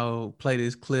don't know, play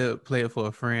this clip, play it for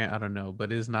a friend. I don't know,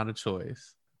 but it's not a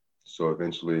choice. So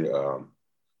eventually,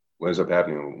 what ends up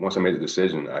happening, once I made the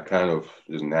decision, I kind of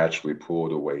just naturally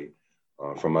pulled away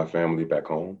from my family back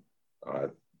home. I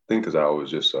think because I was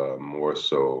just more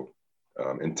so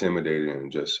intimidated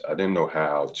and just, I didn't know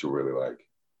how to really like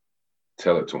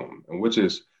tell it to them. And which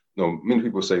is, many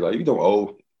people say like, you don't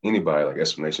owe anybody like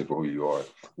explanation for who you are,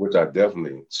 which I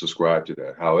definitely subscribe to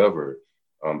that. However,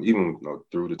 even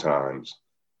through the times,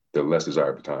 the less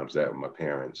desirable times that my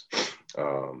parents,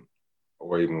 um,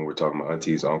 or even when we're talking about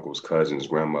aunties, uncles, cousins,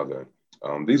 grandmother.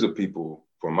 These are people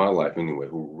for my life anyway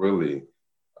who really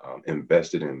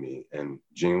invested in me and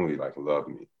genuinely like love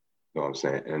me. You know what I'm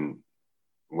saying? And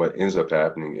what ends up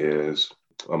happening is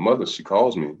my mother, she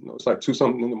calls me. It's like 2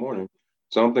 something in the morning.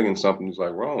 So I'm thinking something's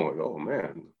like wrong. Like, oh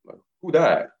man, like who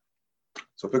died?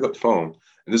 So I pick up the phone,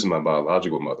 and this is my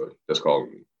biological mother that's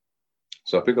calling me.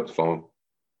 So I pick up the phone.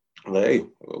 I'm like, hey,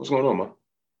 what's going on, ma?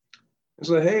 It's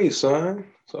like, hey, son.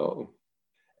 So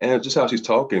and just how she's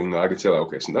talking, I could tell,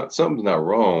 okay, so something's not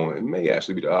wrong. It may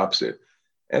actually be the opposite.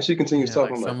 And she continues Yeah, like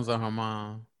talking, I'm like, someone's on her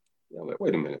mom. yeah, I'm like,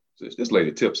 wait a minute, this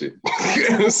lady tipsy.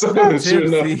 Not So sure enough,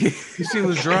 tipsy. She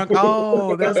was drunk.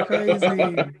 Oh, that's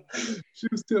crazy. she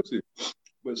was tipsy.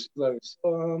 But she's like,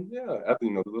 so yeah, after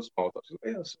the little small talk, she's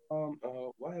like, yeah,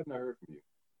 so why haven't I heard from you?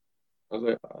 I was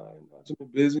like, I've just been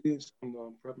busy. I'm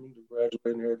prepping to graduate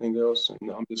and everything else. And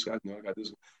I'm just, I got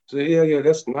this. So yeah,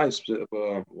 that's nice.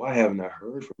 But why haven't I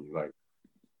heard from you? Like,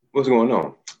 what's going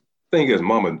on? Thing is,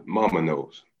 mama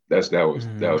knows. that was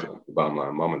the bottom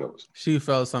line. Mama knows. She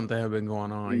felt something had been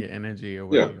going on, your energy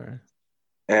or Yeah. whatever.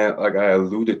 And like I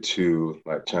alluded to,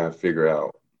 like trying to figure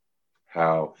out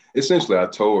how, essentially I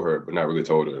told her, but not really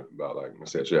told her about like my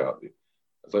sexuality.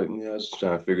 I was like, yeah, I was just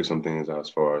trying to figure some things out as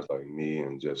far as like me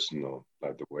and just,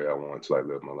 like the way I want to like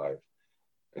live my life.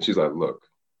 And she's like, look,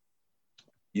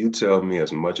 you tell me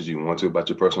as much as you want to about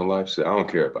your personal life. Say, I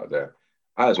don't care about that.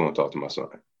 I just want to talk to my son.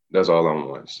 That's all I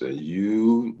want. Say,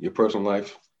 your personal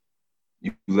life,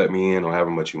 you let me in on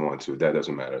however much you want to. That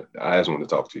doesn't matter. I just want to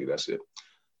talk to you. That's it.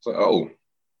 It's like, oh,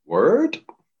 word?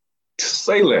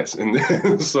 Say less. And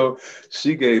then, so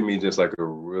she gave me just like a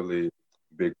really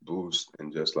big boost,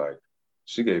 and just like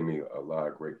she gave me a lot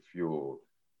of great fuel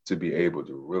to be able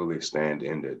to really stand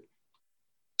in it.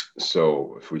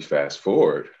 So if we fast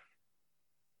forward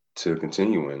to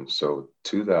continuing, so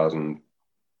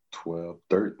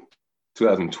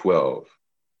 2012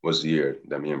 was the year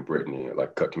that me and Brittany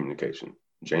like cut communication,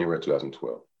 January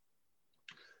 2012.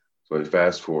 So we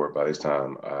fast forward, by this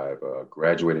time I've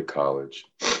graduated college.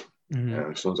 Mm-hmm.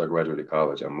 And as soon as I graduated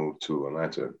college, I moved to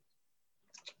Atlanta.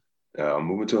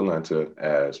 Moving to Atlanta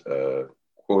as a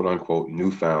quote unquote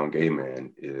newfound gay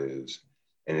man is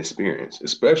an experience,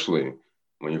 especially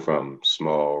when you're from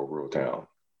small rural town.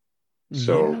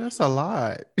 So yeah, that's a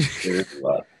lot. it is a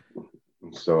lot.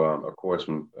 So of course,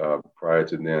 prior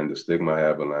to then, the stigma I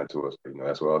have in Atlanta was,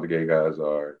 that's where all the gay guys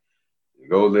are. You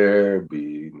go there,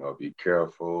 be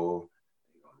careful.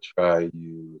 Try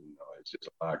you. It's just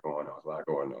a lot going on. A lot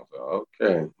going on. So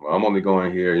okay, well, I'm only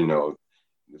going here, to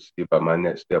see about my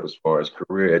next step as far as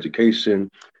career, education,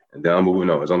 and then I'm moving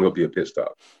on. It's only gonna be a pit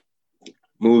stop.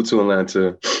 Moved to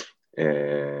Atlanta,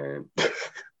 and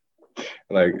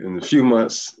like in a few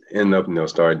months, end up,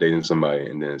 started dating somebody,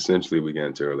 and then essentially we get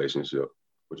into a relationship,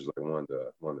 which is like one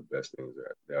of the best things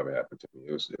that ever happened to me.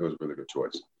 It was a really good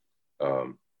choice.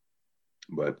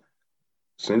 But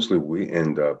essentially we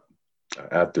end up,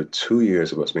 after 2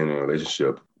 years of us being in a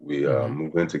relationship, we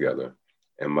move in together,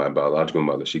 and my biological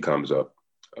mother, she comes up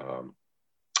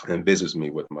and visits me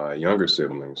with my younger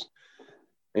siblings,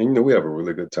 and we have a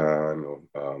really good time.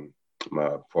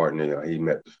 My partner, he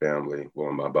met the family,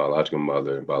 well, my biological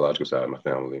mother, biological side of my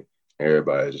family.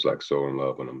 Everybody's just like so in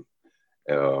love with him.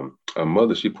 Our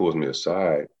mother, she pulls me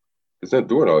aside. Because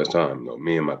during all this time,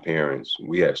 me and my parents,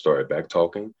 we had started back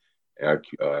talking, and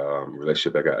our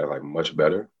relationship had gotten like much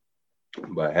better.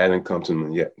 But I hadn't come to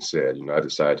them yet and said, I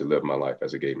decided to live my life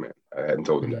as a gay man. I hadn't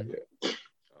told them that yet.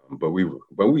 But we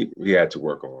had to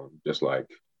work on just like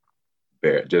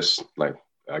I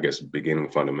guess beginning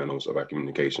fundamentals of our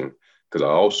communication, because I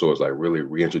also was like really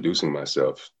reintroducing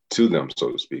myself to them,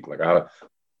 so to speak. But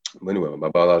anyway, my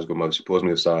biological mother, she pulls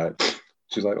me aside.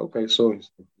 She's like, okay, so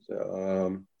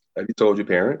have you told your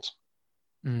parents?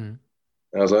 Mm-hmm.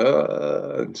 And I was like,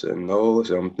 and said, no.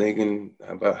 So I'm thinking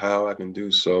about how I can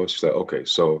do so. She's like, okay,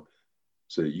 so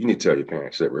you need to tell your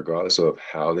parents that regardless of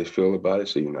how they feel about it.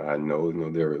 So, I know,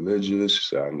 they're religious.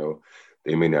 So I know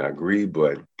they may not agree,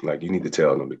 but like, you need to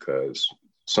tell them, because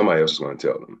somebody else is going to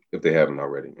tell them if they haven't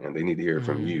already, and they need to hear it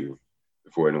from you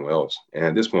before anyone else. And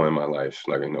at this point in my life,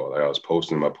 like, like I was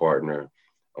posting my partner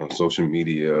on social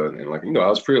media, and like, I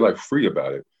was pretty like free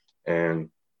about it. And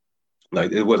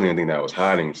like, it wasn't anything that I was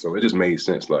hiding. So it just made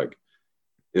sense. Like,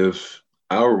 if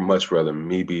I would much rather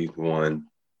me be the one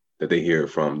that they hear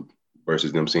from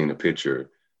versus them seeing the picture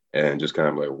and just kind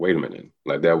of like, wait a minute,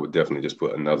 like that would definitely just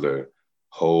put another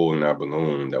hole in our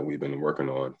balloon that we've been working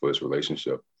on for this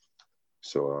relationship.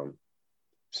 So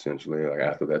essentially, like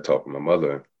after that talk with my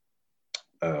mother,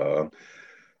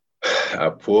 I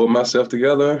pulled myself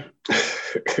together.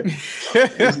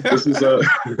 this is at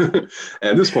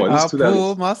this point, this I is 2000.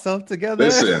 pulled myself together.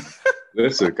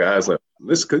 Listen, guys, like,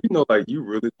 listen, because like you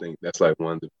really think that's like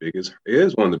one of the biggest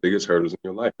hurdles in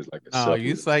your life is like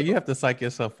You have to psych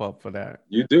yourself up for that.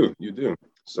 You do.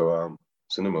 So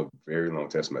send them a very long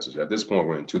text message. At this point,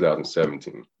 we're in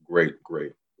 2017. Great,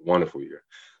 wonderful year.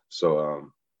 So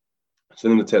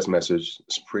send them the text message.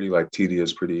 It's pretty like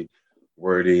tedious, pretty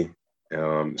wordy.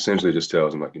 Essentially just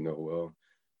tells them like, well,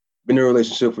 been in a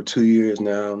relationship for 2 years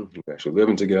now. We're actually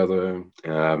living together,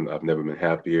 and I've never been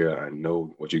happier. I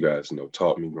know what you guys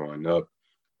taught me growing up,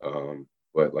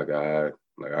 but like I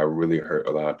really hurt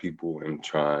a lot of people in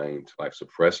trying to like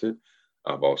suppress it.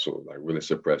 I've also like really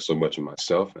suppressed so much of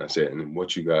myself. And I said, and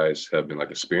what you guys have been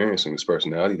like experiencing, this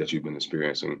personality that you've been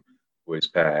experiencing for these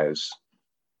past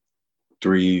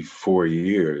 3-4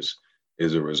 years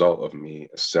is a result of me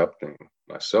accepting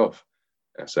myself.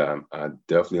 And so I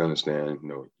definitely understand,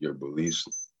 your beliefs,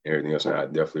 everything else, and I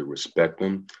definitely respect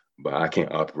them, but I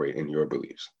can't operate in your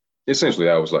beliefs. Essentially,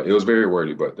 I was like, it was very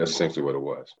wordy, but that's essentially what it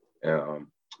was. And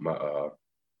my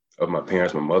of my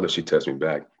parents, my mother, she texted me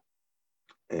back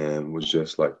and was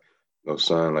just like,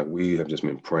 son, like we have just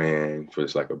been praying for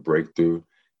this like a breakthrough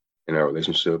in our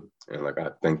relationship, and like I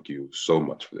thank you so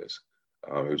much for this.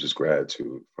 It was just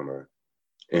gratitude from her.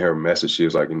 In her message, she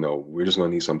was like, we're just gonna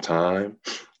need some time,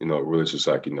 really just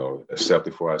like, accept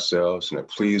it for ourselves, and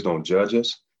please don't judge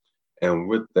us. And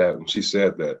with that, when she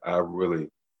said that, I really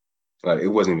like it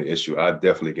wasn't even an issue. I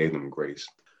definitely gave them grace.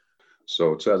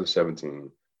 So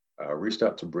 2017, I reached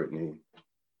out to Brittany.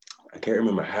 I can't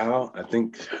remember how. I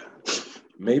think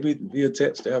maybe via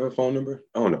text to have her phone number.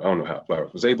 I don't know how, but I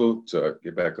was able to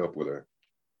get back up with her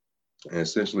and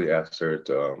essentially asked her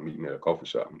to meet me at a coffee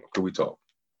shop. Could we talk?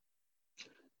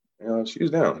 And she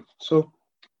was down. So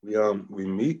we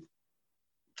meet.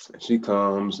 And she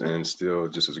comes and still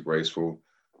just as graceful,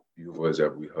 beautiful as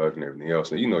ever. We hug and everything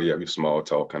else. And you have your small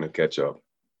talk, kind of catch up.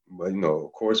 But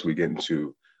of course, we get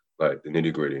into like the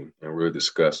nitty gritty and we're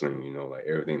discussing, like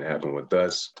everything that happened with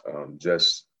us,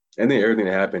 and then everything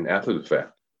that happened after the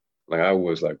fact. Like I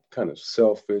was like kind of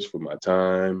selfish with my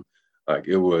time. Like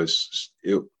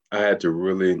I had to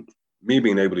really, me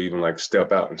being able to even like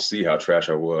step out and see how trash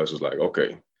I was like,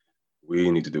 okay,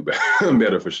 we need to do better,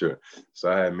 better for sure.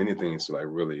 So I had many things to like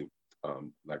really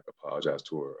like apologize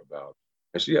to her about.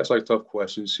 And she asked like tough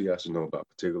questions. She asked to know about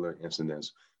particular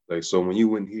incidents. Like, so when you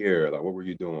went here, like what were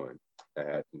you doing? And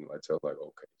I tell her like,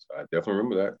 okay, so I definitely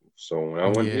remember that. So when I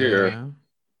went here, Yeah.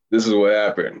 this is what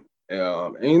happened.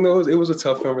 And it was a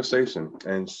tough conversation.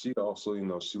 And she also,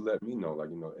 she let me know, like,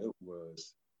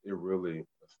 it really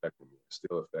affected me. It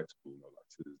still affects me, like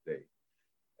to this day.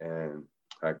 And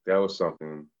like that was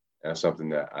something, that's something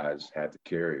that I just had to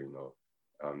carry,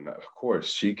 of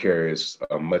course, she carries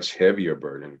a much heavier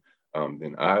burden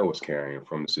than I was carrying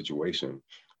from the situation.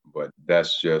 But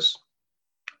that's just,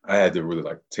 I had to really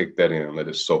like take that in and let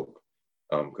it soak.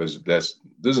 Because this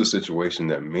is a situation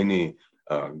that many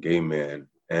gay men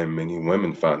and many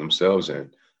women find themselves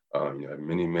in.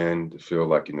 Many men feel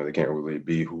like they can't really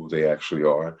be who they actually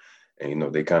are, and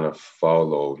they kind of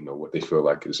follow what they feel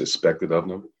like is expected of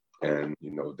them, and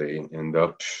they end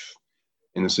up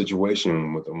in a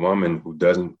situation with a woman who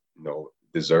doesn't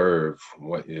deserve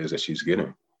what it is that she's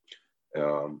getting.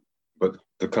 But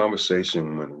the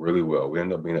conversation went really well. We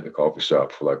ended up being at the coffee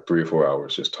shop for like 3 or 4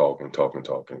 hours, just talking, talking,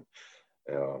 talking.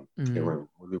 It went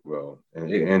really well,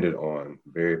 and it ended on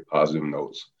very positive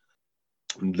notes.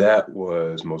 That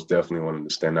was most definitely one of the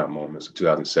standout moments of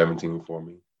 2017 for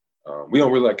me. We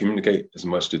don't really like communicate as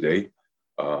much today,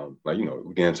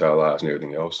 we get into our lives and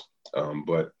everything else.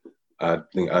 But I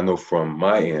know from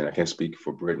my end, I can't speak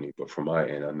for Brittany, but from my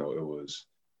end, I know it was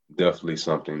definitely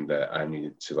something that I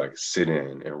needed to like sit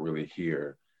in and really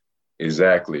hear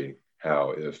exactly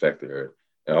how it affected her.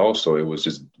 And also, it was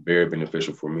just very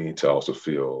beneficial for me to also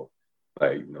feel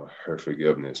like, her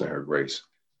forgiveness and her grace,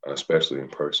 especially in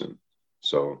person.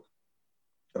 So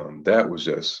that was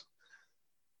just,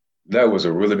 that was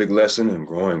a really big lesson in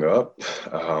growing up.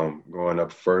 Growing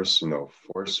up first,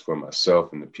 first for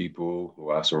myself and the people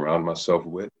who I surround myself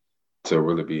with to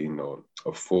really be,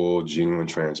 a full, genuine,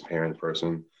 transparent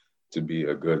person, to be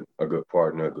a good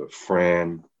partner, a good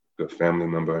friend, good family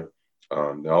member.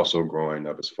 And also growing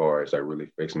up as far as like really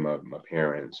facing my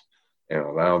parents and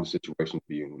allowing the situation to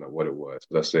be, what it was.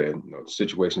 As I said, the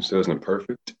situation still isn't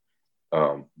perfect,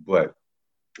 but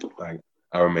like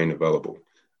I remain available.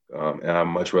 And I'd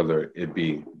much rather it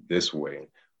be this way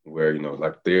where,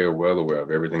 like they're well aware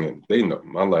of everything and they know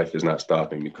my life is not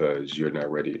stopping because you're not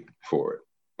ready for it.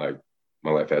 Like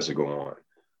my life has to go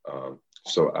on.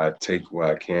 So I take what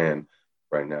I can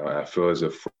right now. I feel as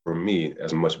if for me,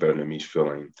 as much better than me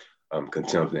feeling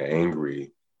contempt and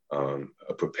angry,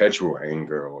 a perpetual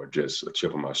anger or just a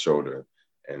chip on my shoulder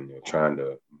and trying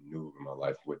to maneuver my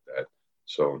life with that.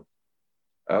 So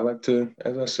I like to,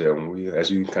 as I said, as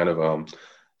you kind of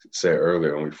said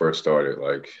earlier when we first started,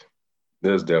 like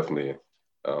there's definitely,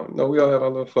 no, we all have our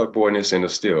little fuckboyness in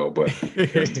us still, but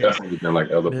there's definitely been like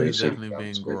There's elevation. definitely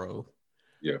been Space. growth.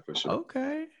 Yeah, for sure.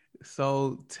 Okay.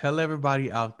 So tell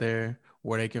everybody out there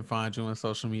where they can find you on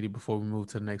social media before we move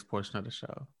to the next portion of the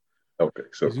show. Okay,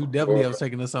 so Because you definitely have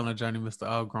taken us on a journey, Mr.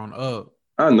 All Grown Up.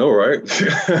 I know, right?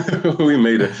 We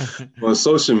made it. On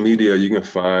social media, you can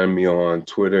find me on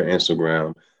Twitter,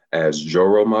 Instagram as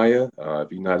Joromaya.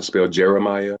 If you know how to spell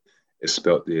Jeremiah, it's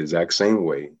spelled the exact same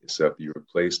way, except you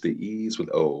replace the E's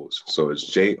with O's. So it's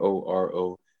Joromiah.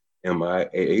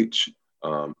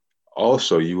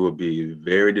 Also, you will be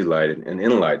very delighted and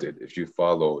enlightened if you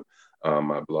followed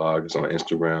my blog. It's on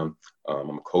Instagram.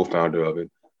 I'm a co-founder of it,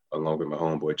 along with my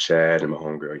homeboy Chad and my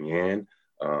homegirl Yan.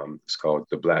 It's called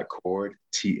The Black Chord,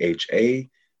 THABLACK.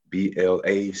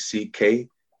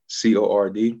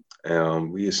 CORD.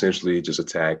 We essentially just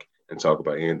attack and talk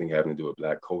about anything having to do with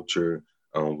Black culture.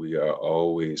 We are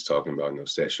always talking about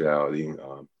sexuality,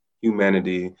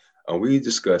 humanity. We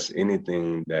discuss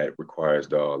anything that requires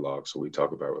dialogue. So we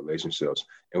talk about relationships,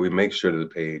 and we make sure that the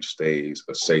page stays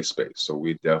a safe space. So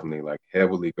we definitely like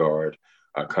heavily guard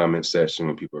our comment section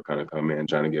when people are kind of coming in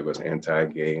trying to give us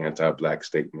anti-gay, anti-Black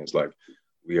statements. Like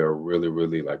we are really,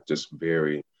 really like just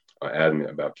very adamant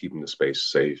about keeping the space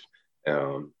safe.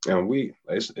 And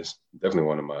it's definitely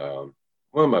one of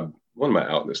my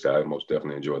outlets that I most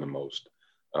definitely enjoy the most.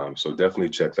 So definitely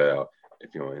check that out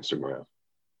if you're on Instagram.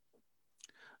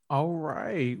 All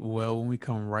right. Well, when we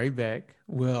come right back,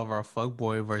 we'll have our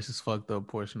fuckboy versus fucked up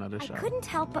portion of the show. I couldn't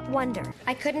help but wonder.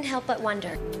 I couldn't help but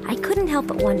wonder. I couldn't help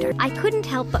but wonder. I couldn't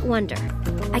help but wonder.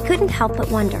 I couldn't help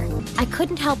but wonder. I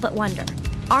couldn't help but wonder.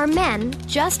 Are men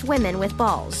just women with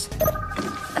balls?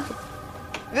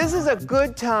 This is a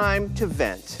good time to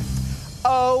vent.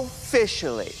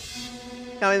 Officially.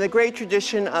 Now, in the great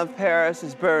tradition of Paris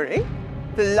is burning,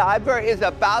 the library is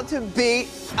about to be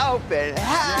open.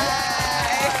 Hey!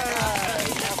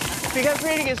 Because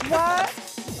reading is what?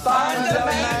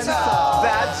 Fundamental.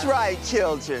 That's right,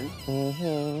 children.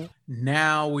 Mm-hmm.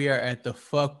 Now we are at the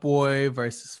fuckboy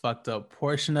versus fucked up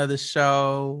portion of the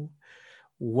show.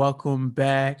 Welcome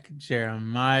back,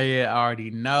 Jeremiah. I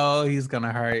already know he's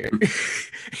gonna hurt.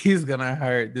 He's gonna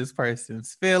hurt this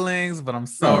person's feelings, but I'm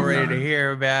so ready to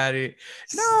hear about it.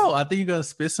 No, I think you're gonna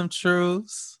spit some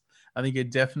truths. I think you're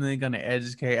definitely gonna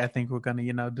educate. I think we're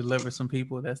gonna, deliver some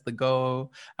people. That's the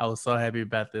goal. I was so happy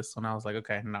about this one. I was like,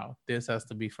 okay, no, this has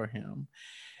to be for him.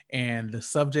 And the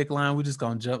subject line, we're just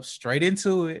gonna jump straight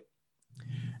into it.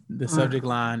 The subject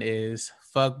line is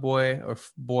fuck boy or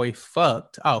boy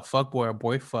fucked. Oh, fuck boy or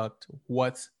boy fucked.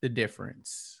 What's the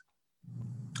difference?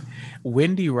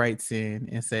 Wendy writes in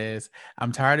and says,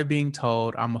 I'm tired of being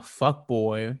told I'm a fuck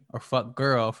boy or fuck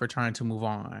girl for trying to move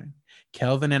on.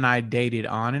 Kelvin and I dated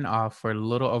on and off for a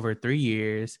little over 3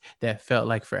 years that felt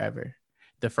like forever.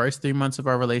 The first 3 months of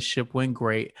our relationship went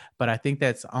great, but I think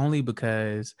that's only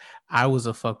because I was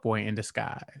a fuckboy in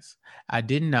disguise. I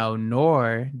didn't know,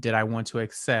 nor did I want to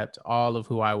accept all of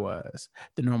who I was.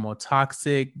 The normal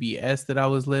toxic BS that I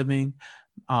was living.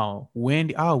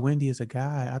 Wendy is a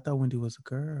guy. I thought Wendy was a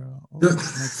girl. Oh, that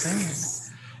makes sense.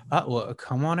 Well,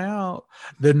 come on out.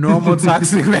 The normal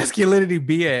toxic masculinity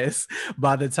BS.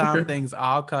 By the time things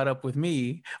all caught up with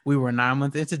me, we were 9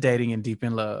 months into dating and deep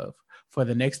in love. For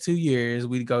the next 2 years,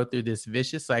 we'd go through this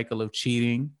vicious cycle of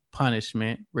cheating,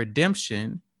 punishment,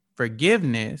 redemption,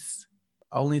 forgiveness,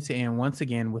 only to end once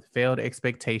again with failed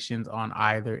expectations on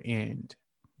either end.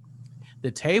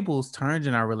 The tables turned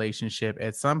in our relationship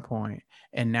at some point,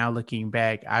 and now looking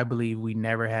back, I believe we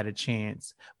never had a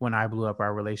chance when I blew up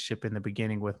our relationship in the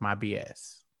beginning with my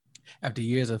BS. After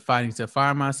years of fighting to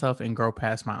find myself and grow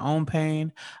past my own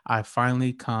pain, I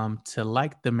finally come to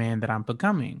like the man that I'm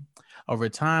becoming. Over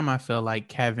time, I feel like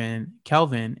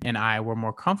Kelvin and I were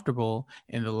more comfortable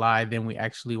in the lie than we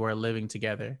actually were living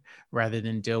together, rather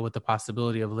than deal with the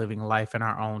possibility of living life in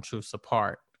our own truths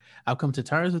apart. I've come to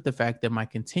terms with the fact that my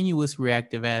continuous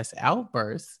reactive ass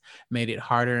outbursts made it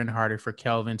harder and harder for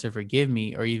Kelvin to forgive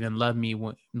me or even love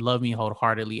me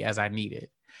wholeheartedly as I needed.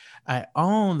 I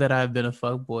own that I've been a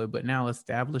fuckboy, but now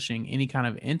establishing any kind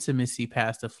of intimacy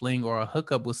past a fling or a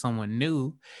hookup with someone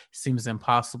new seems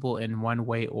impossible in one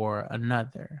way or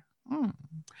another.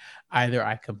 Either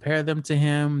I compare them to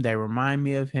him, they remind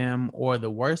me of him, or the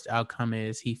worst outcome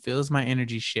is he feels my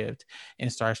energy shift and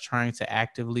starts trying to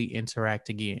actively interact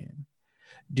again.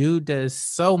 Dude does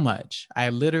so much. I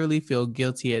literally feel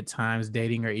guilty at times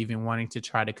dating or even wanting to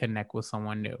try to connect with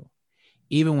someone new,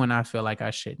 even when I feel like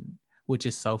I shouldn't, which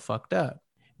is so fucked up.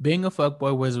 Being a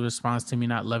fuckboy was a response to me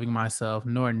not loving myself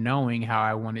nor knowing how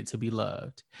I wanted to be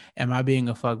loved. Am I being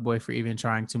a fuckboy for even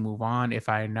trying to move on if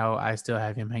I know I still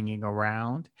have him hanging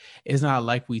around? It's not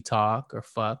like we talk or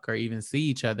fuck or even see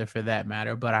each other for that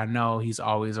matter, but I know he's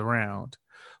always around.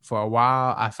 For a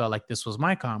while, I felt like this was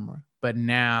my karma, but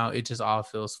now it just all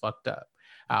feels fucked up.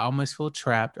 I almost feel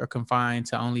trapped or confined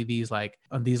to only these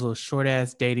little short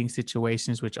ass dating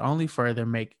situations, which only further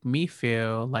make me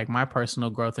feel like my personal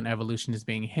growth and evolution is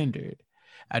being hindered.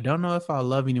 I don't know if I'll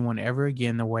love anyone ever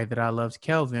again the way that I loved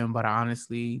Kelvin, but I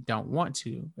honestly don't want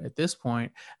to. At this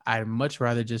point, I'd much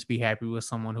rather just be happy with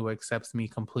someone who accepts me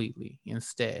completely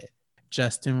instead.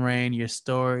 Justin-Rayne, your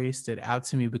story stood out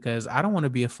to me because I don't want to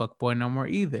be a fuckboy no more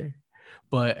either.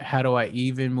 But how do I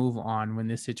even move on when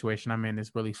this situation I'm in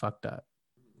is really fucked up?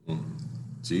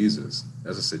 Jesus,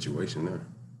 that's a situation there.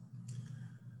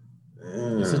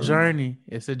 It's a journey.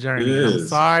 It's a journey. And I'm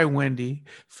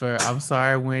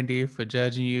sorry, Wendy, for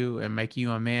judging you and making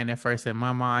you a man at first in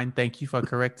my mind. Thank you for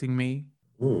correcting me.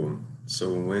 Oh,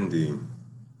 so Wendy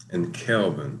and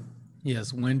Kelvin.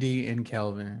 Yes, Wendy and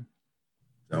Kelvin.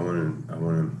 I want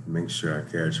to make sure I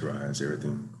characterize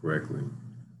everything correctly.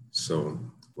 So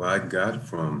what I got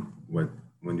from what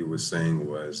Wendy was saying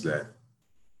was that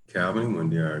Calvin and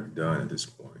Wendy are done at this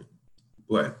point,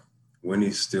 but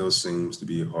Wendy still seems to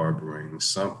be harboring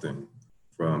something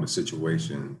from the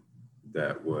situation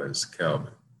that was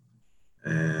Calvin.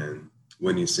 And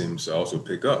Wendy seems to also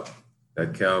pick up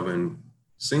that Calvin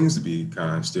seems to be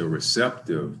kind of still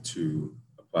receptive to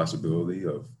a possibility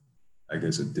of, I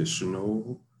guess,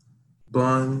 additional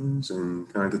bonds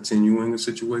and kind of continuing the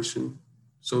situation,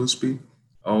 so to speak.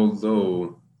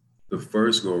 Although the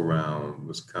first go around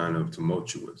was kind of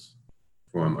tumultuous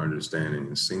from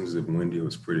understanding. It seems as if Wendy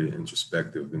was pretty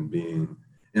introspective in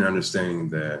understanding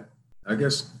that, I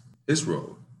guess, his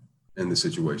role in the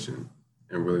situation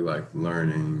and really like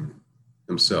learning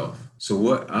himself. So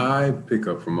what I pick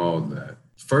up from all of that,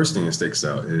 first thing that sticks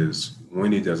out is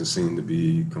Wendy doesn't seem to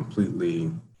be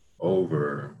completely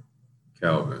over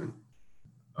Calvin.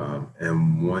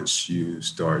 And once you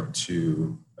start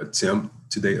to attempt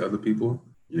to date other people,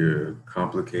 you're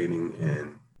complicating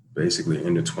and basically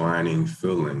intertwining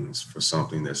feelings for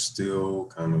something that's still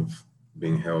kind of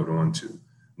being held on to.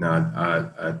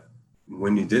 Now,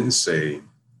 Wendy didn't say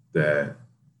that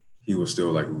he was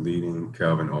still like leading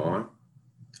Calvin on,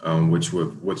 which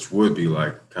would be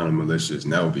like kind of malicious,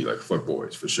 and that would be like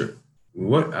fuckboys for sure.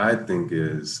 What I think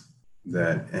is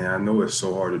that, and I know it's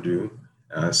so hard to do,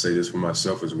 and I say this for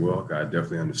myself as well, I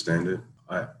definitely understand it.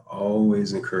 I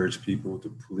always encourage people to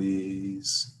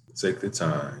please take the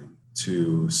time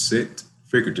to sit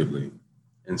figuratively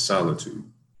in solitude.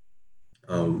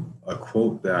 A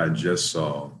quote that I just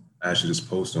saw, I actually just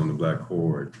posted on the Black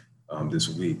Horde this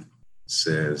week,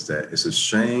 says that it's a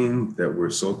shame that we're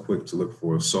so quick to look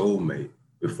for a soulmate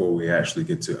before we actually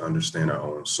get to understand our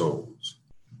own souls.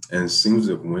 And it seems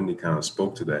that Wendy kind of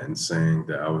spoke to that in saying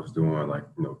that I was doing like,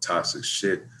 toxic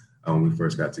shit when we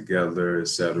first got together, et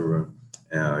cetera,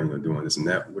 and, doing this and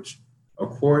that, which of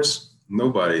course,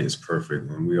 nobody is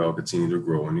perfect and we all continue to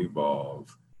grow and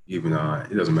evolve. Even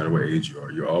it doesn't matter what age you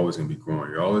are, you're always going to be growing.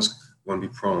 You're always going to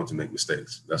be prone to make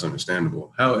mistakes. That's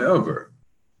understandable. However,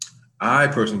 I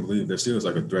personally believe there still is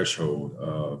like a threshold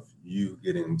of you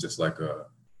getting just like a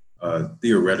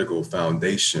theoretical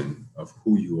foundation of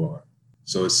who you are.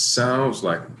 So it sounds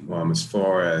like, as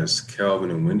far as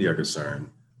Kelvin and Wendy are concerned,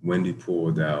 Wendy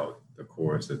pulled out the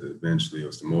course that eventually it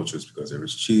was tumultuous because there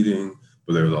was cheating,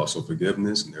 but there was also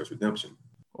forgiveness and there was redemption.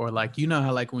 Or like,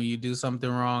 how like when you do something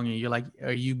wrong and you're like,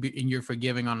 you're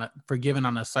forgiven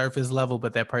on a surface level,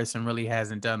 but that person really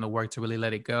hasn't done the work to really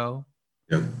let it go.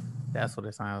 Yep. That's what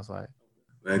it sounds like.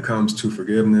 When it comes to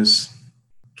forgiveness,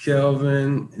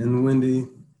 Kelvin and Wendy,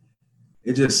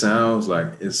 it just sounds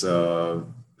like it's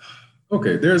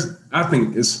okay. There's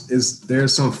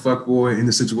some fuckboy in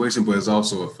the situation, but it's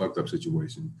also a fucked up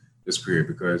situation. This period,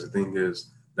 because the thing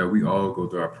is that we all go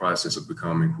through our process of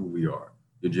becoming who we are,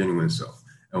 your genuine self.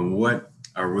 And what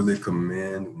I really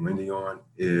commend Wendy on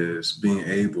is being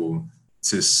able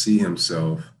to see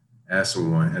himself as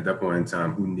someone at that point in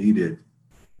time who needed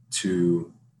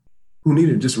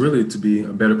just really to be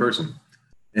a better person.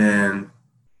 And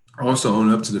also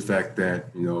own up to the fact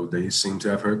that, they seem to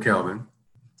have hurt Calvin.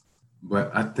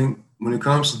 But I think when it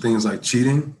comes to things like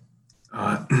cheating,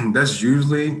 that's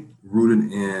usually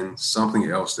rooted in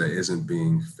something else that isn't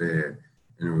being fed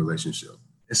in a relationship.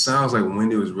 It sounds like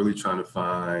Wendy was really trying to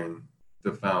find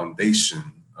the foundation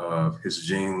of his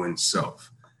genuine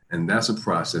self. And that's a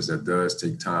process that does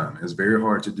take time. It's very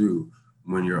hard to do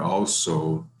when you're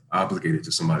also obligated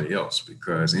to somebody else,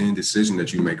 because any decision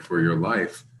that you make for your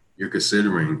life, you're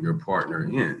considering your partner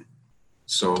in.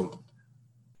 So,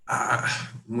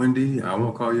 Wendy, I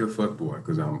won't call you a fuckboy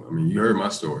because you heard my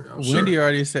story. Wendy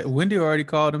already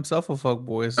called himself a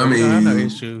fuckboy. So I have no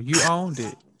issue. You owned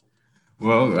it.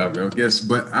 Well, I guess,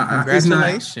 but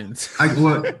congratulations.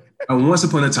 Once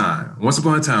upon a time,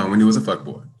 when he was a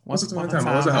fuckboy. Once upon a time,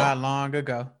 I was a hoe. How long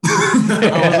ago?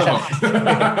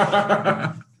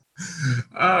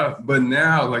 But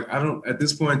now, at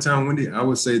this point in time, Wendy, I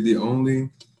would say the only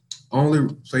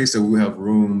place that we have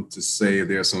room to say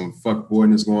there's some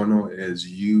fuckboyness going on is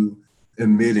you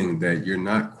admitting that you're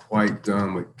not quite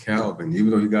done with Calvin.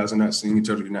 Even though you guys are not seeing each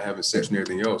other, you're not having sex and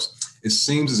everything else, it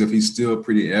seems as if he's still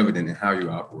pretty evident in how you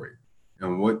operate.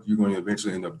 And what you're going to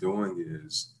eventually end up doing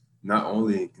is not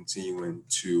only continuing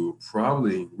to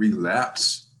probably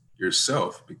relapse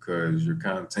yourself because you're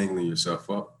kind of tangling yourself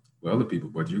up with other people,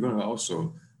 but you're going to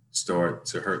also start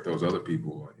to hurt those other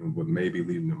people and with maybe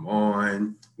leading them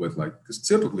on with like, because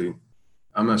typically,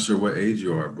 I'm not sure what age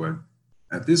you are, but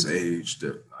at this age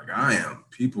that like I am,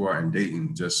 people aren't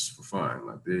dating just for fun.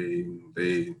 Like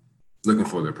they looking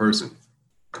for their person.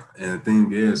 And the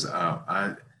thing is,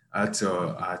 I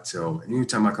tell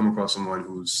anytime I come across someone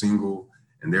who's single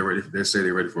and they're ready, they say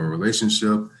they're ready for a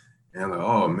relationship, and I'm like,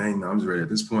 oh man, no, I'm just ready. At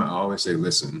this point, I always say,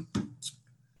 listen,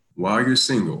 while you're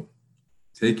single,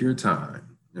 take your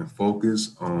time and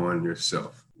focus on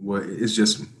yourself. Well, it's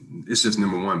just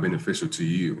number one, beneficial to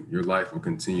you. Your life will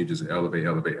continue to just elevate,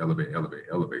 elevate, elevate, elevate,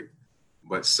 elevate.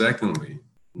 But secondly,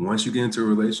 once you get into a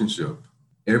relationship,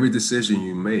 every decision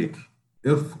you make,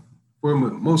 if for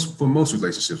most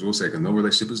relationships, we'll say, because no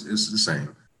relationship is the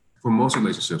same. For most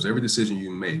relationships, every decision you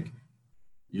make,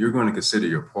 you're going to consider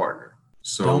your partner.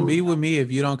 So Don't be with me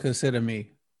if you don't consider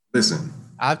me. Listen,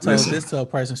 I've told this to a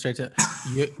person straight to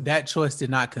that choice did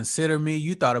not consider me.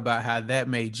 You thought about how that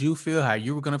made you feel, how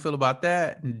you were going to feel about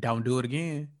that, and don't do it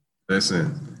again.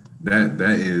 Listen,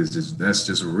 that's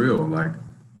just real. Like,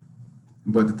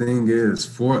 but the thing is,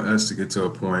 for us to get to a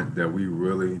point that we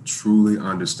really truly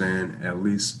understand at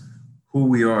least who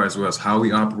we are as well as how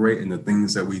we operate and the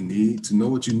things that we need, to know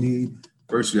what you need,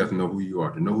 first you have to know who you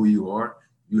are. To know who you are,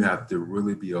 you have to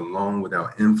really be alone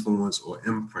without influence or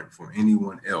imprint from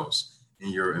anyone else in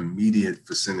your immediate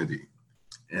vicinity.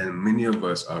 And many of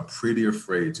us are pretty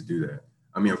afraid to do that.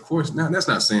 I mean, of course, now that's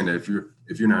not saying that if you're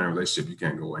not in a relationship, you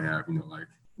can't go and have,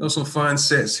 some fun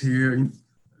sets here.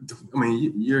 I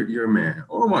mean, you're a man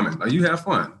or a woman. Like, you have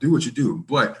fun, do what you do.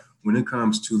 But when it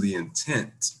comes to the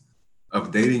intent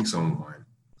of dating someone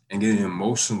and getting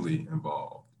emotionally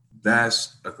involved,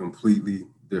 that's a completely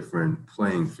different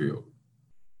playing field.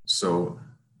 So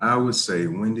I would say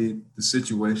when the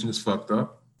situation is fucked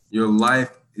up, your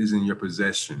life is in your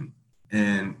possession,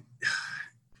 and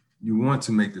you want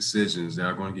to make decisions that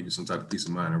are going to give you some type of peace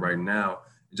of mind. And right now,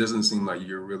 it doesn't seem like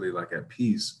you're really like at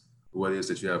peace with what it is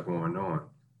that you have going on.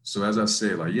 So as I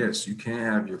said, like, yes, you can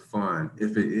have your fun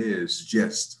if it is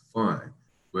just fun.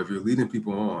 But if you're leading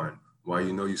people on while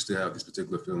you know you still have these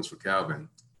particular feelings for Calvin,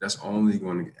 that's only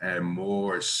going to add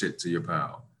more shit to your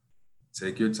pile.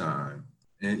 Take your time.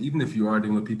 And even if you are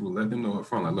dealing with people, let them know up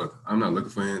front, like, look, I'm not looking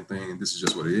for anything. This is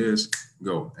just what it is.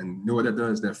 Go. And you know what that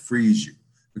does? That frees you.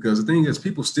 Because the thing is,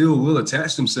 people still will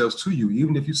attach themselves to you,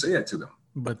 even if you say it to them.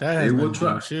 But that has nothing to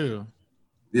do with you.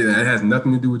 Yeah, it has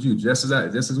nothing to do with you. Just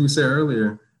as we said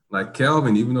earlier, like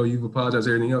Calvin, even though you've apologized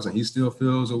for everything else and he still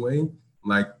feels away,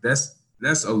 like that's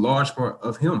a large part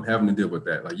of him having to deal with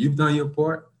that. Like, you've done your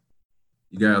part,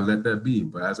 you gotta let that be.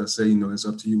 But as I say, it's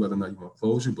up to you whether or not you want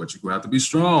closure, but you're gonna have to be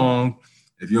strong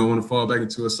if you don't want to fall back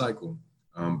into a cycle.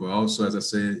 But also, as I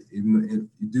said, even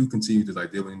if you do continue to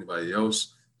like deal with anybody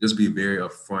else, just be very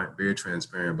upfront, very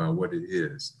transparent about what it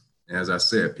is. And as I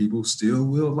said, people still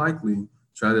will likely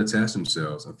try to attach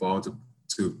themselves and fall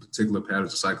into particular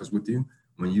patterns or cycles with you.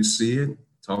 When you see it,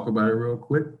 talk about it real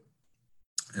quick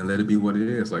and let it be what it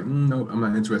is. Like, no, I'm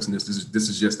not interested in this. This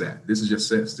is just that. This is just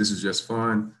sex. This is just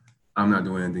fun. I'm not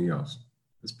doing anything else.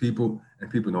 It's people, and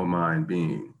people don't mind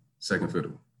being second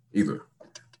fiddle either.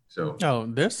 So,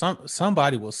 there's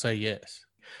somebody will say yes.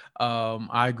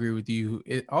 I agree with you.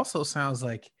 It also sounds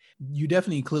like you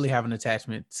definitely clearly have an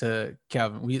attachment to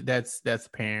Calvin. That's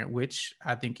apparent, which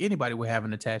I think anybody would have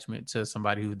an attachment to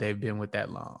somebody who they've been with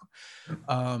that long.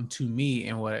 To me,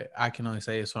 and what I can only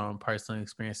say is from personal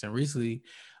experience and recently,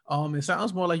 it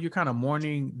sounds more like you're kind of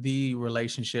mourning the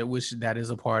relationship, which that is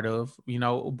a part of,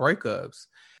 breakups.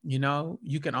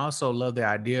 You can also love the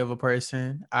idea of a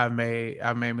person. I've made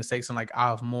mistakes, and like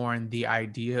I've mourned the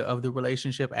idea of the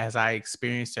relationship as I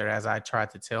experienced it, as I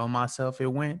tried to tell myself it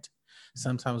went.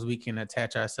 Sometimes we can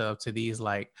attach ourselves to these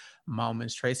like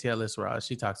moments. Tracy Ellis Ross,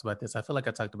 she talks about this. I feel like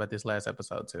I talked about this last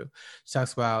episode too. She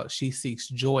talks about she seeks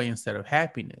joy instead of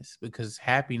happiness, because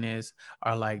happiness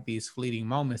are like these fleeting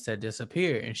moments that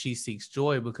disappear, and she seeks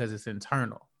joy because it's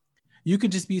internal. You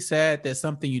can just be sad that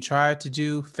something you tried to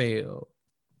do failed.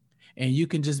 And you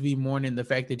can just be mourning the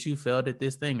fact that you failed at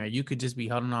this thing, or you could just be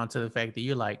holding on to the fact that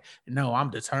you're like, no, I'm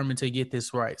determined to get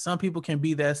this right. Some people can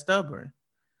be that stubborn,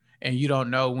 and you don't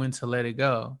know when to let it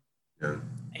go. yeah.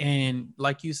 And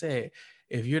like you said,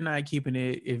 if you're not keeping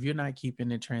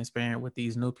it transparent with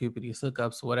these new people, these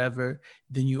hookups, whatever,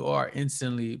 then you are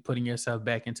instantly putting yourself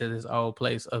back into this old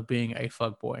place of being a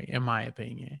fuckboy, in my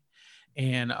opinion.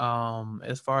 And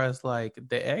as far as like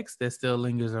the ex that still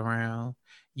lingers around,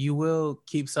 you will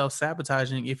keep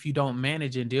self-sabotaging if you don't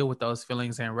manage and deal with those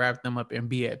feelings and wrap them up and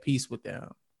be at peace with them.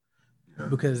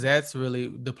 Because that's really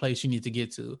the place you need to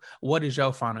get to. What is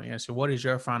your final answer? What is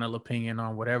your final opinion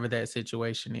on whatever that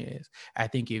situation is? I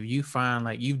think if you find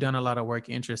like you've done a lot of work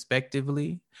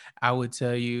introspectively, I would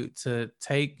tell you to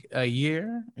take a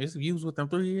year. If you was with them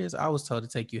 3 years, I was told to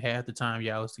take you half the time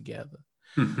y'all was together.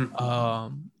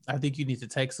 I think you need to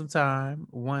take some time.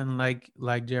 One,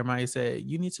 like Jeremiah said,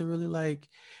 you need to really like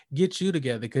get you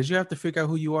together, because you have to figure out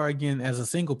who you are again as a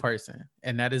single person,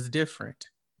 and that is different.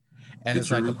 And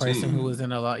it's like a person who is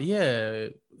in a lot. Yeah,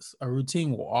 a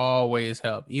routine will always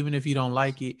help. Even if you don't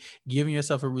like it, giving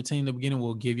yourself a routine in the beginning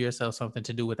will give yourself something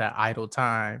to do with that idle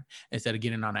time, instead of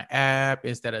getting on an app,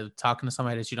 instead of talking to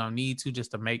somebody that you don't need to,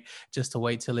 just to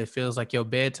wait till it feels like your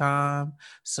bedtime.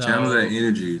 So channel that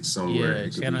energy somewhere. Yeah,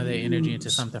 channel that energy into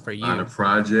something for you. On a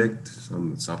project,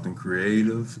 something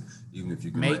creative. Even if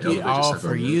you can make it all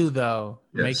for you, though.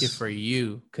 Yes. Make it for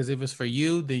you, because if it's for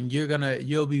you, then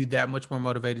you'll be that much more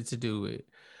motivated to do it.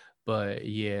 But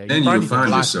yeah, you'll find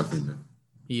yourself in them.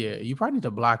 Yeah, you probably need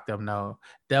to block them. No,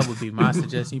 that would be my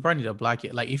suggestion. You probably need to block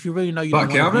it. Like if you really know you block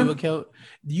don't want to Kelvin? be with Kelvin,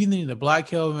 you need to block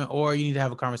Kelvin, or you need to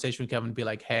have a conversation with Kelvin and be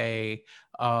like, hey,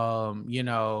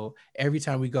 every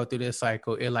time we go through this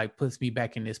cycle, it like puts me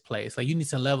back in this place. Like you need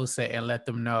to level set and let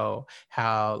them know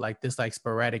how like this like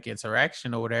sporadic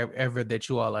interaction or whatever that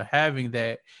you all are having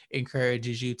that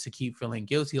encourages you to keep feeling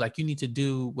guilty. Like you need to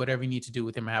do whatever you need to do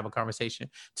with him and have a conversation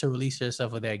to release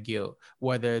yourself of that guilt,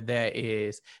 whether that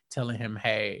is telling him,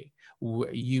 hey,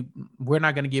 we're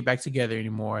not going to get back together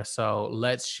anymore, so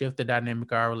let's shift the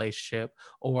dynamic of our relationship,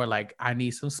 or like I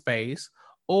need some space.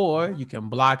 Or you can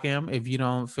block him if you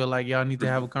don't feel like y'all need to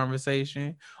have a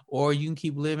conversation, or you can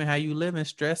keep living how you living,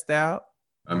 stressed out.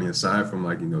 I mean, aside from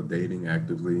like, dating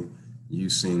actively, you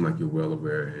seem like you're well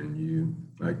aware, and you're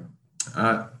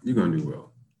going to do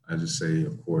well. I just say,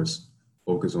 of course,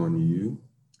 focus on you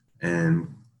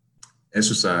and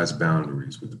exercise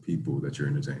boundaries with the people that you're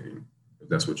entertaining. If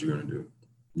that's what you're going to do,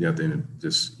 you have to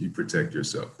you protect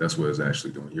yourself. That's what it's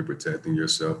actually doing. You're protecting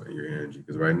yourself and your energy,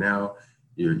 because right now,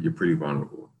 you're pretty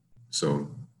vulnerable. So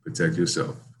protect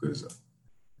yourself, because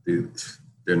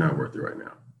they're not worth it right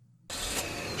now.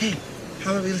 Hey,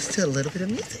 how about we listen to a little bit of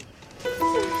music?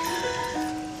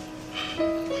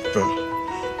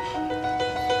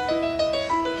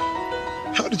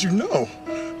 How did you know?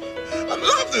 I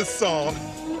love this song.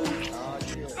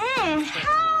 Hi!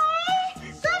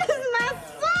 That is my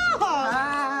song!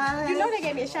 Hi. You know they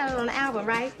gave me a shout out on the album,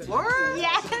 right? Word?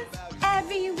 Yes.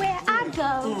 Everywhere I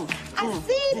go, I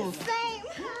see the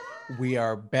same. We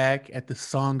are back at the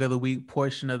Song of the Week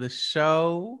portion of the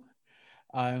show.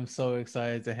 I'm so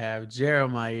excited to have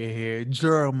Jeremiah here.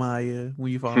 Jeremiah,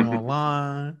 when you follow him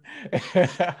online.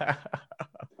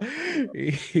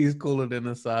 He's cooler than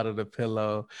the side of the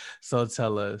pillow. So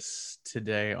tell us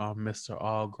today on Mr.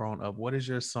 All Grown Up, what is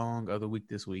your Song of the Week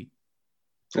this week?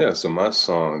 Yeah, so my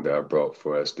song that I brought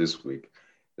for us this week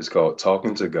is called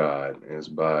Talking to God, and it's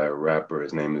by a rapper.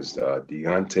 His name is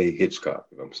Deontay Hitchcock,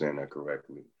 if I'm saying that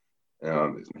correctly.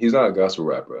 He's not a gospel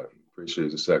rapper. I'm pretty sure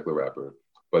he's a secular rapper,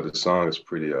 but the song is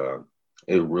pretty,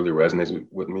 it really resonates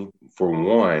with me. For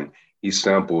one, he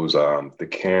samples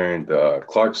the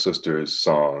Clark Sisters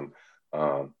song,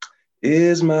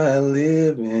 Is My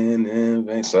Living in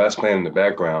Vain? So that's playing in the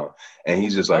background, and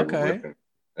he's just like ripping.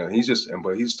 And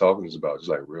but he's talking just about just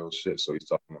like real shit. So he's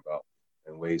talking about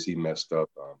in ways he messed up.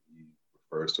 He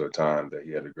refers to a time that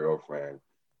he had a girlfriend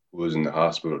who was in the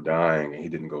hospital dying, and he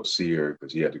didn't go see her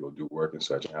because he had to go do work and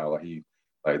such, and how he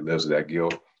lives with that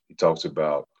guilt. He talks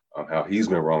about how he's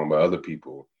been wronged by other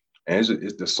people, and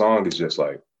the song is just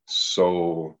like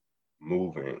so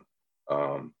moving,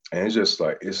 and it's just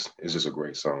like it's just a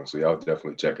great song. So y'all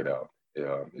definitely check it out.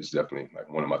 It's definitely like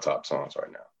one of my top songs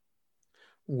right now.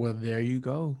 Well, there you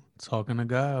go. Talking to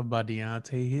God by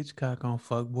Deontay Hitchcock on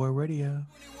Fuckboy Radio.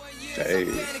 Hey.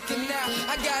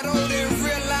 I got older and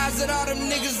realized that all them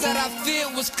niggas that I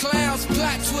feared was clowns.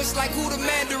 Plot twist like who the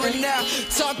Mandarin now.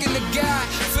 Talking to God,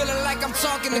 feeling like I'm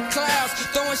talking to clouds.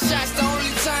 Throwing shots the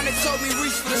only time they told me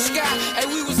reach for the sky.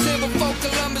 Hey, we was here before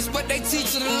Columbus, but they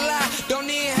teach it a lie. Don't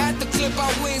even have to clip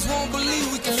our wings, won't believe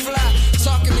we can fly.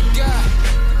 Talking to God.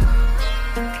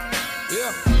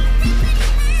 Yeah.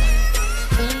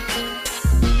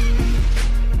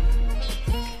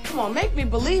 Come on, make me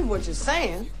believe what you're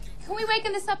saying. Can we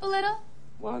waken this up a little?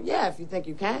 Well, yeah, if you think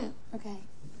you can. Okay.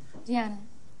 Deanna.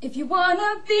 If you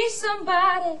wanna be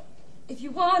somebody, if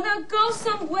you wanna go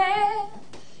somewhere,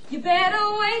 you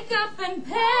better wake up and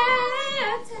pay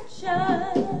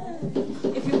attention.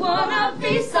 If you wanna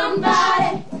be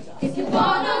somebody, if you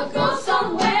wanna go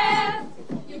somewhere,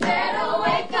 you better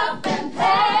wake up and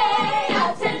pay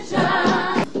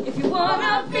attention. If you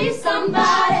wanna be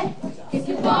somebody,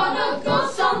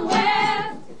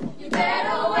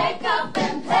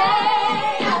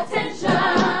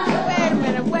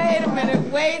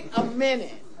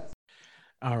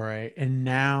 right. And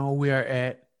now we are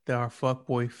at our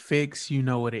fuckboy fix. You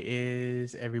know what it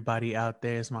is. Everybody out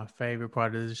there is my favorite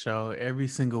part of the show every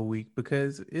single week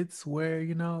because it's where,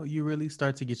 you really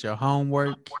start to get your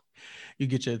homework. You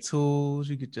get your tools,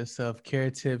 you get your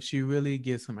self-care tips. You really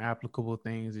get some applicable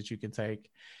things that you can take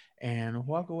and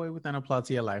walk away with and apply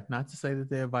to your life. Not to say that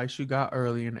the advice you got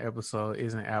early in the episode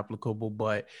isn't applicable,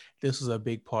 but this was a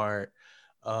big part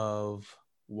of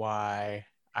why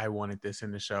I wanted this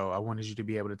in the show. I wanted you to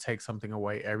be able to take something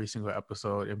away every single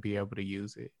episode and be able to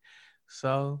use it.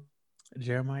 So,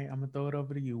 Jeremiah, I'm gonna throw it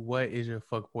over to you. What is your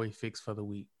fuckboy fix for the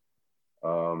week?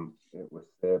 It was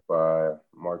said by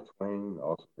Mark Twain,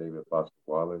 also David Foster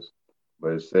Wallace, but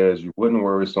it says you wouldn't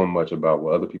worry so much about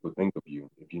what other people think of you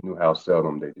if you knew how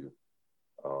seldom they do.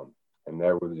 And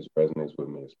that really just resonates with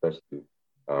me, especially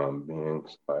being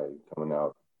somebody coming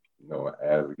out,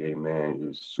 as a gay man.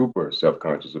 You're super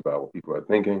self-conscious about what people are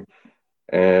thinking,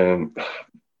 and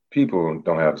people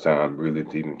don't have time really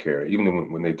to even care. Even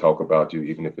when they talk about you,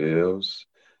 even if it is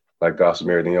like gossip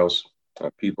and everything else,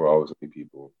 people are always be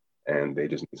people, and they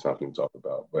just need something to talk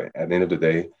about. But at the end of the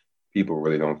day, people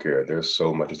really don't care. There's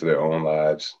so much into their own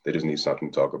lives. They just need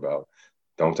something to talk about.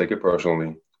 Don't take it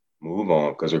personally. Move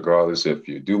on, because regardless if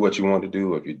you do what you want to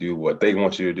do, if you do what they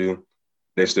want you to do,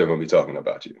 they're still going to be talking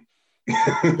about you.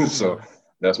 So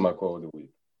that's my quote of the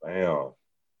week. Bam.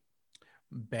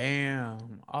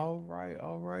 Bam. All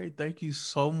right. Thank you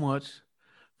so much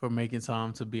for making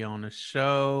time to be on the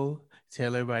show.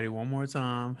 Tell everybody one more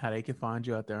time how they can find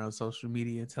you out there on social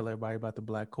media. Tell everybody about the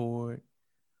Black Cord.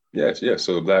 Yes.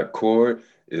 So the Black Cord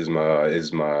is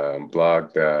my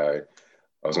blog that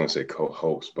I was going to say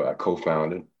co-host, but I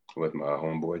co-founded with my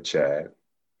homeboy Chad.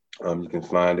 You can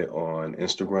find it on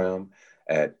Instagram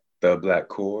at The Black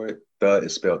Cord. The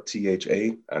is spelled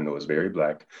THA. I know it's very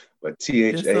black, but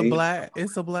THA.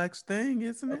 It's a black thing,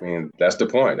 isn't it? I mean, that's the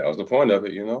point. That was the point of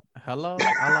it, Hello,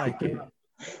 I like it.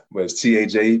 But it's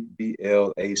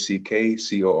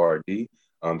THABLACKCORD.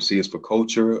 C is for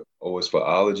culture. O is for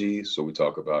ology. So we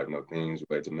talk about things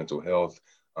related to mental health,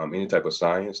 any type of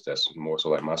science. That's more so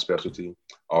like my specialty.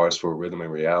 R is for rhythm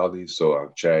and reality.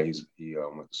 So Chad, he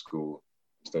went to school,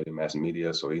 studied mass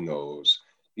media, so he knows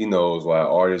why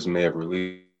artists may have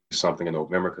released something in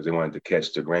November because they wanted to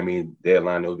catch the Grammy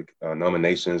deadline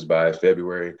nominations by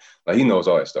February. Like, he knows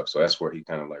all that stuff. So that's where he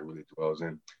kind of like really dwells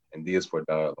in. And D is for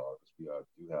dialogue. We do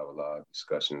have a lot of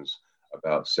discussions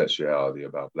about sexuality,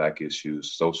 about Black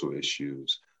issues, social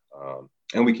issues.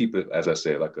 And we keep it, as I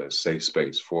said, like a safe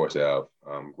space for us to have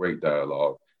great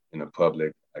dialogue in the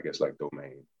public, I guess, like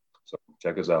domain. So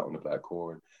check us out on the Black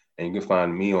Cord. And you can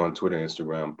find me on Twitter and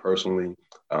Instagram personally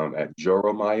at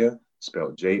Joromaya,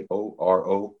 spelled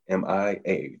JOROMIAH.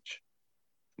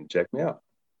 And check me out.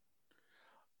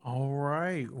 All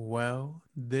right. Well,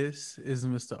 this is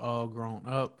Mr. All Grown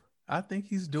Up. I think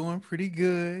he's doing pretty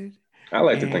good. I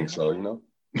like to think so,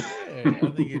 Yeah,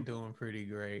 I think you're doing pretty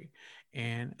great.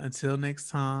 And until next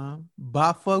time,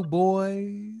 bye, fuck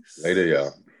boys. Later,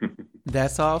 y'all.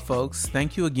 That's all, folks.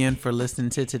 Thank you again for listening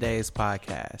to today's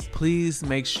podcast. Please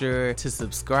make sure to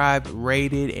subscribe,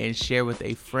 rate it, and share with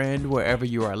a friend wherever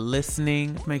you are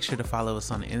listening. Make sure to follow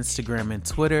us on Instagram and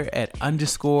Twitter at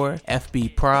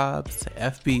 _FBProbs,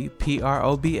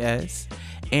 FBPROBS.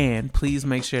 And please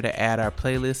make sure to add our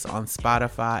playlists on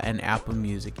Spotify and Apple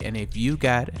Music. And if you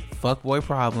got fuckboy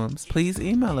problems, please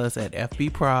email us at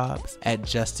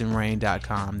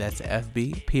fbprobs@justinrayne.com. That's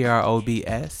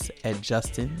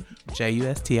FBPROBS@Justin,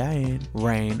 JUSTIN,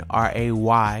 Rayne,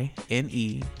 RAYNE.com.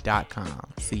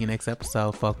 See you next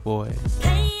episode, fuckboys.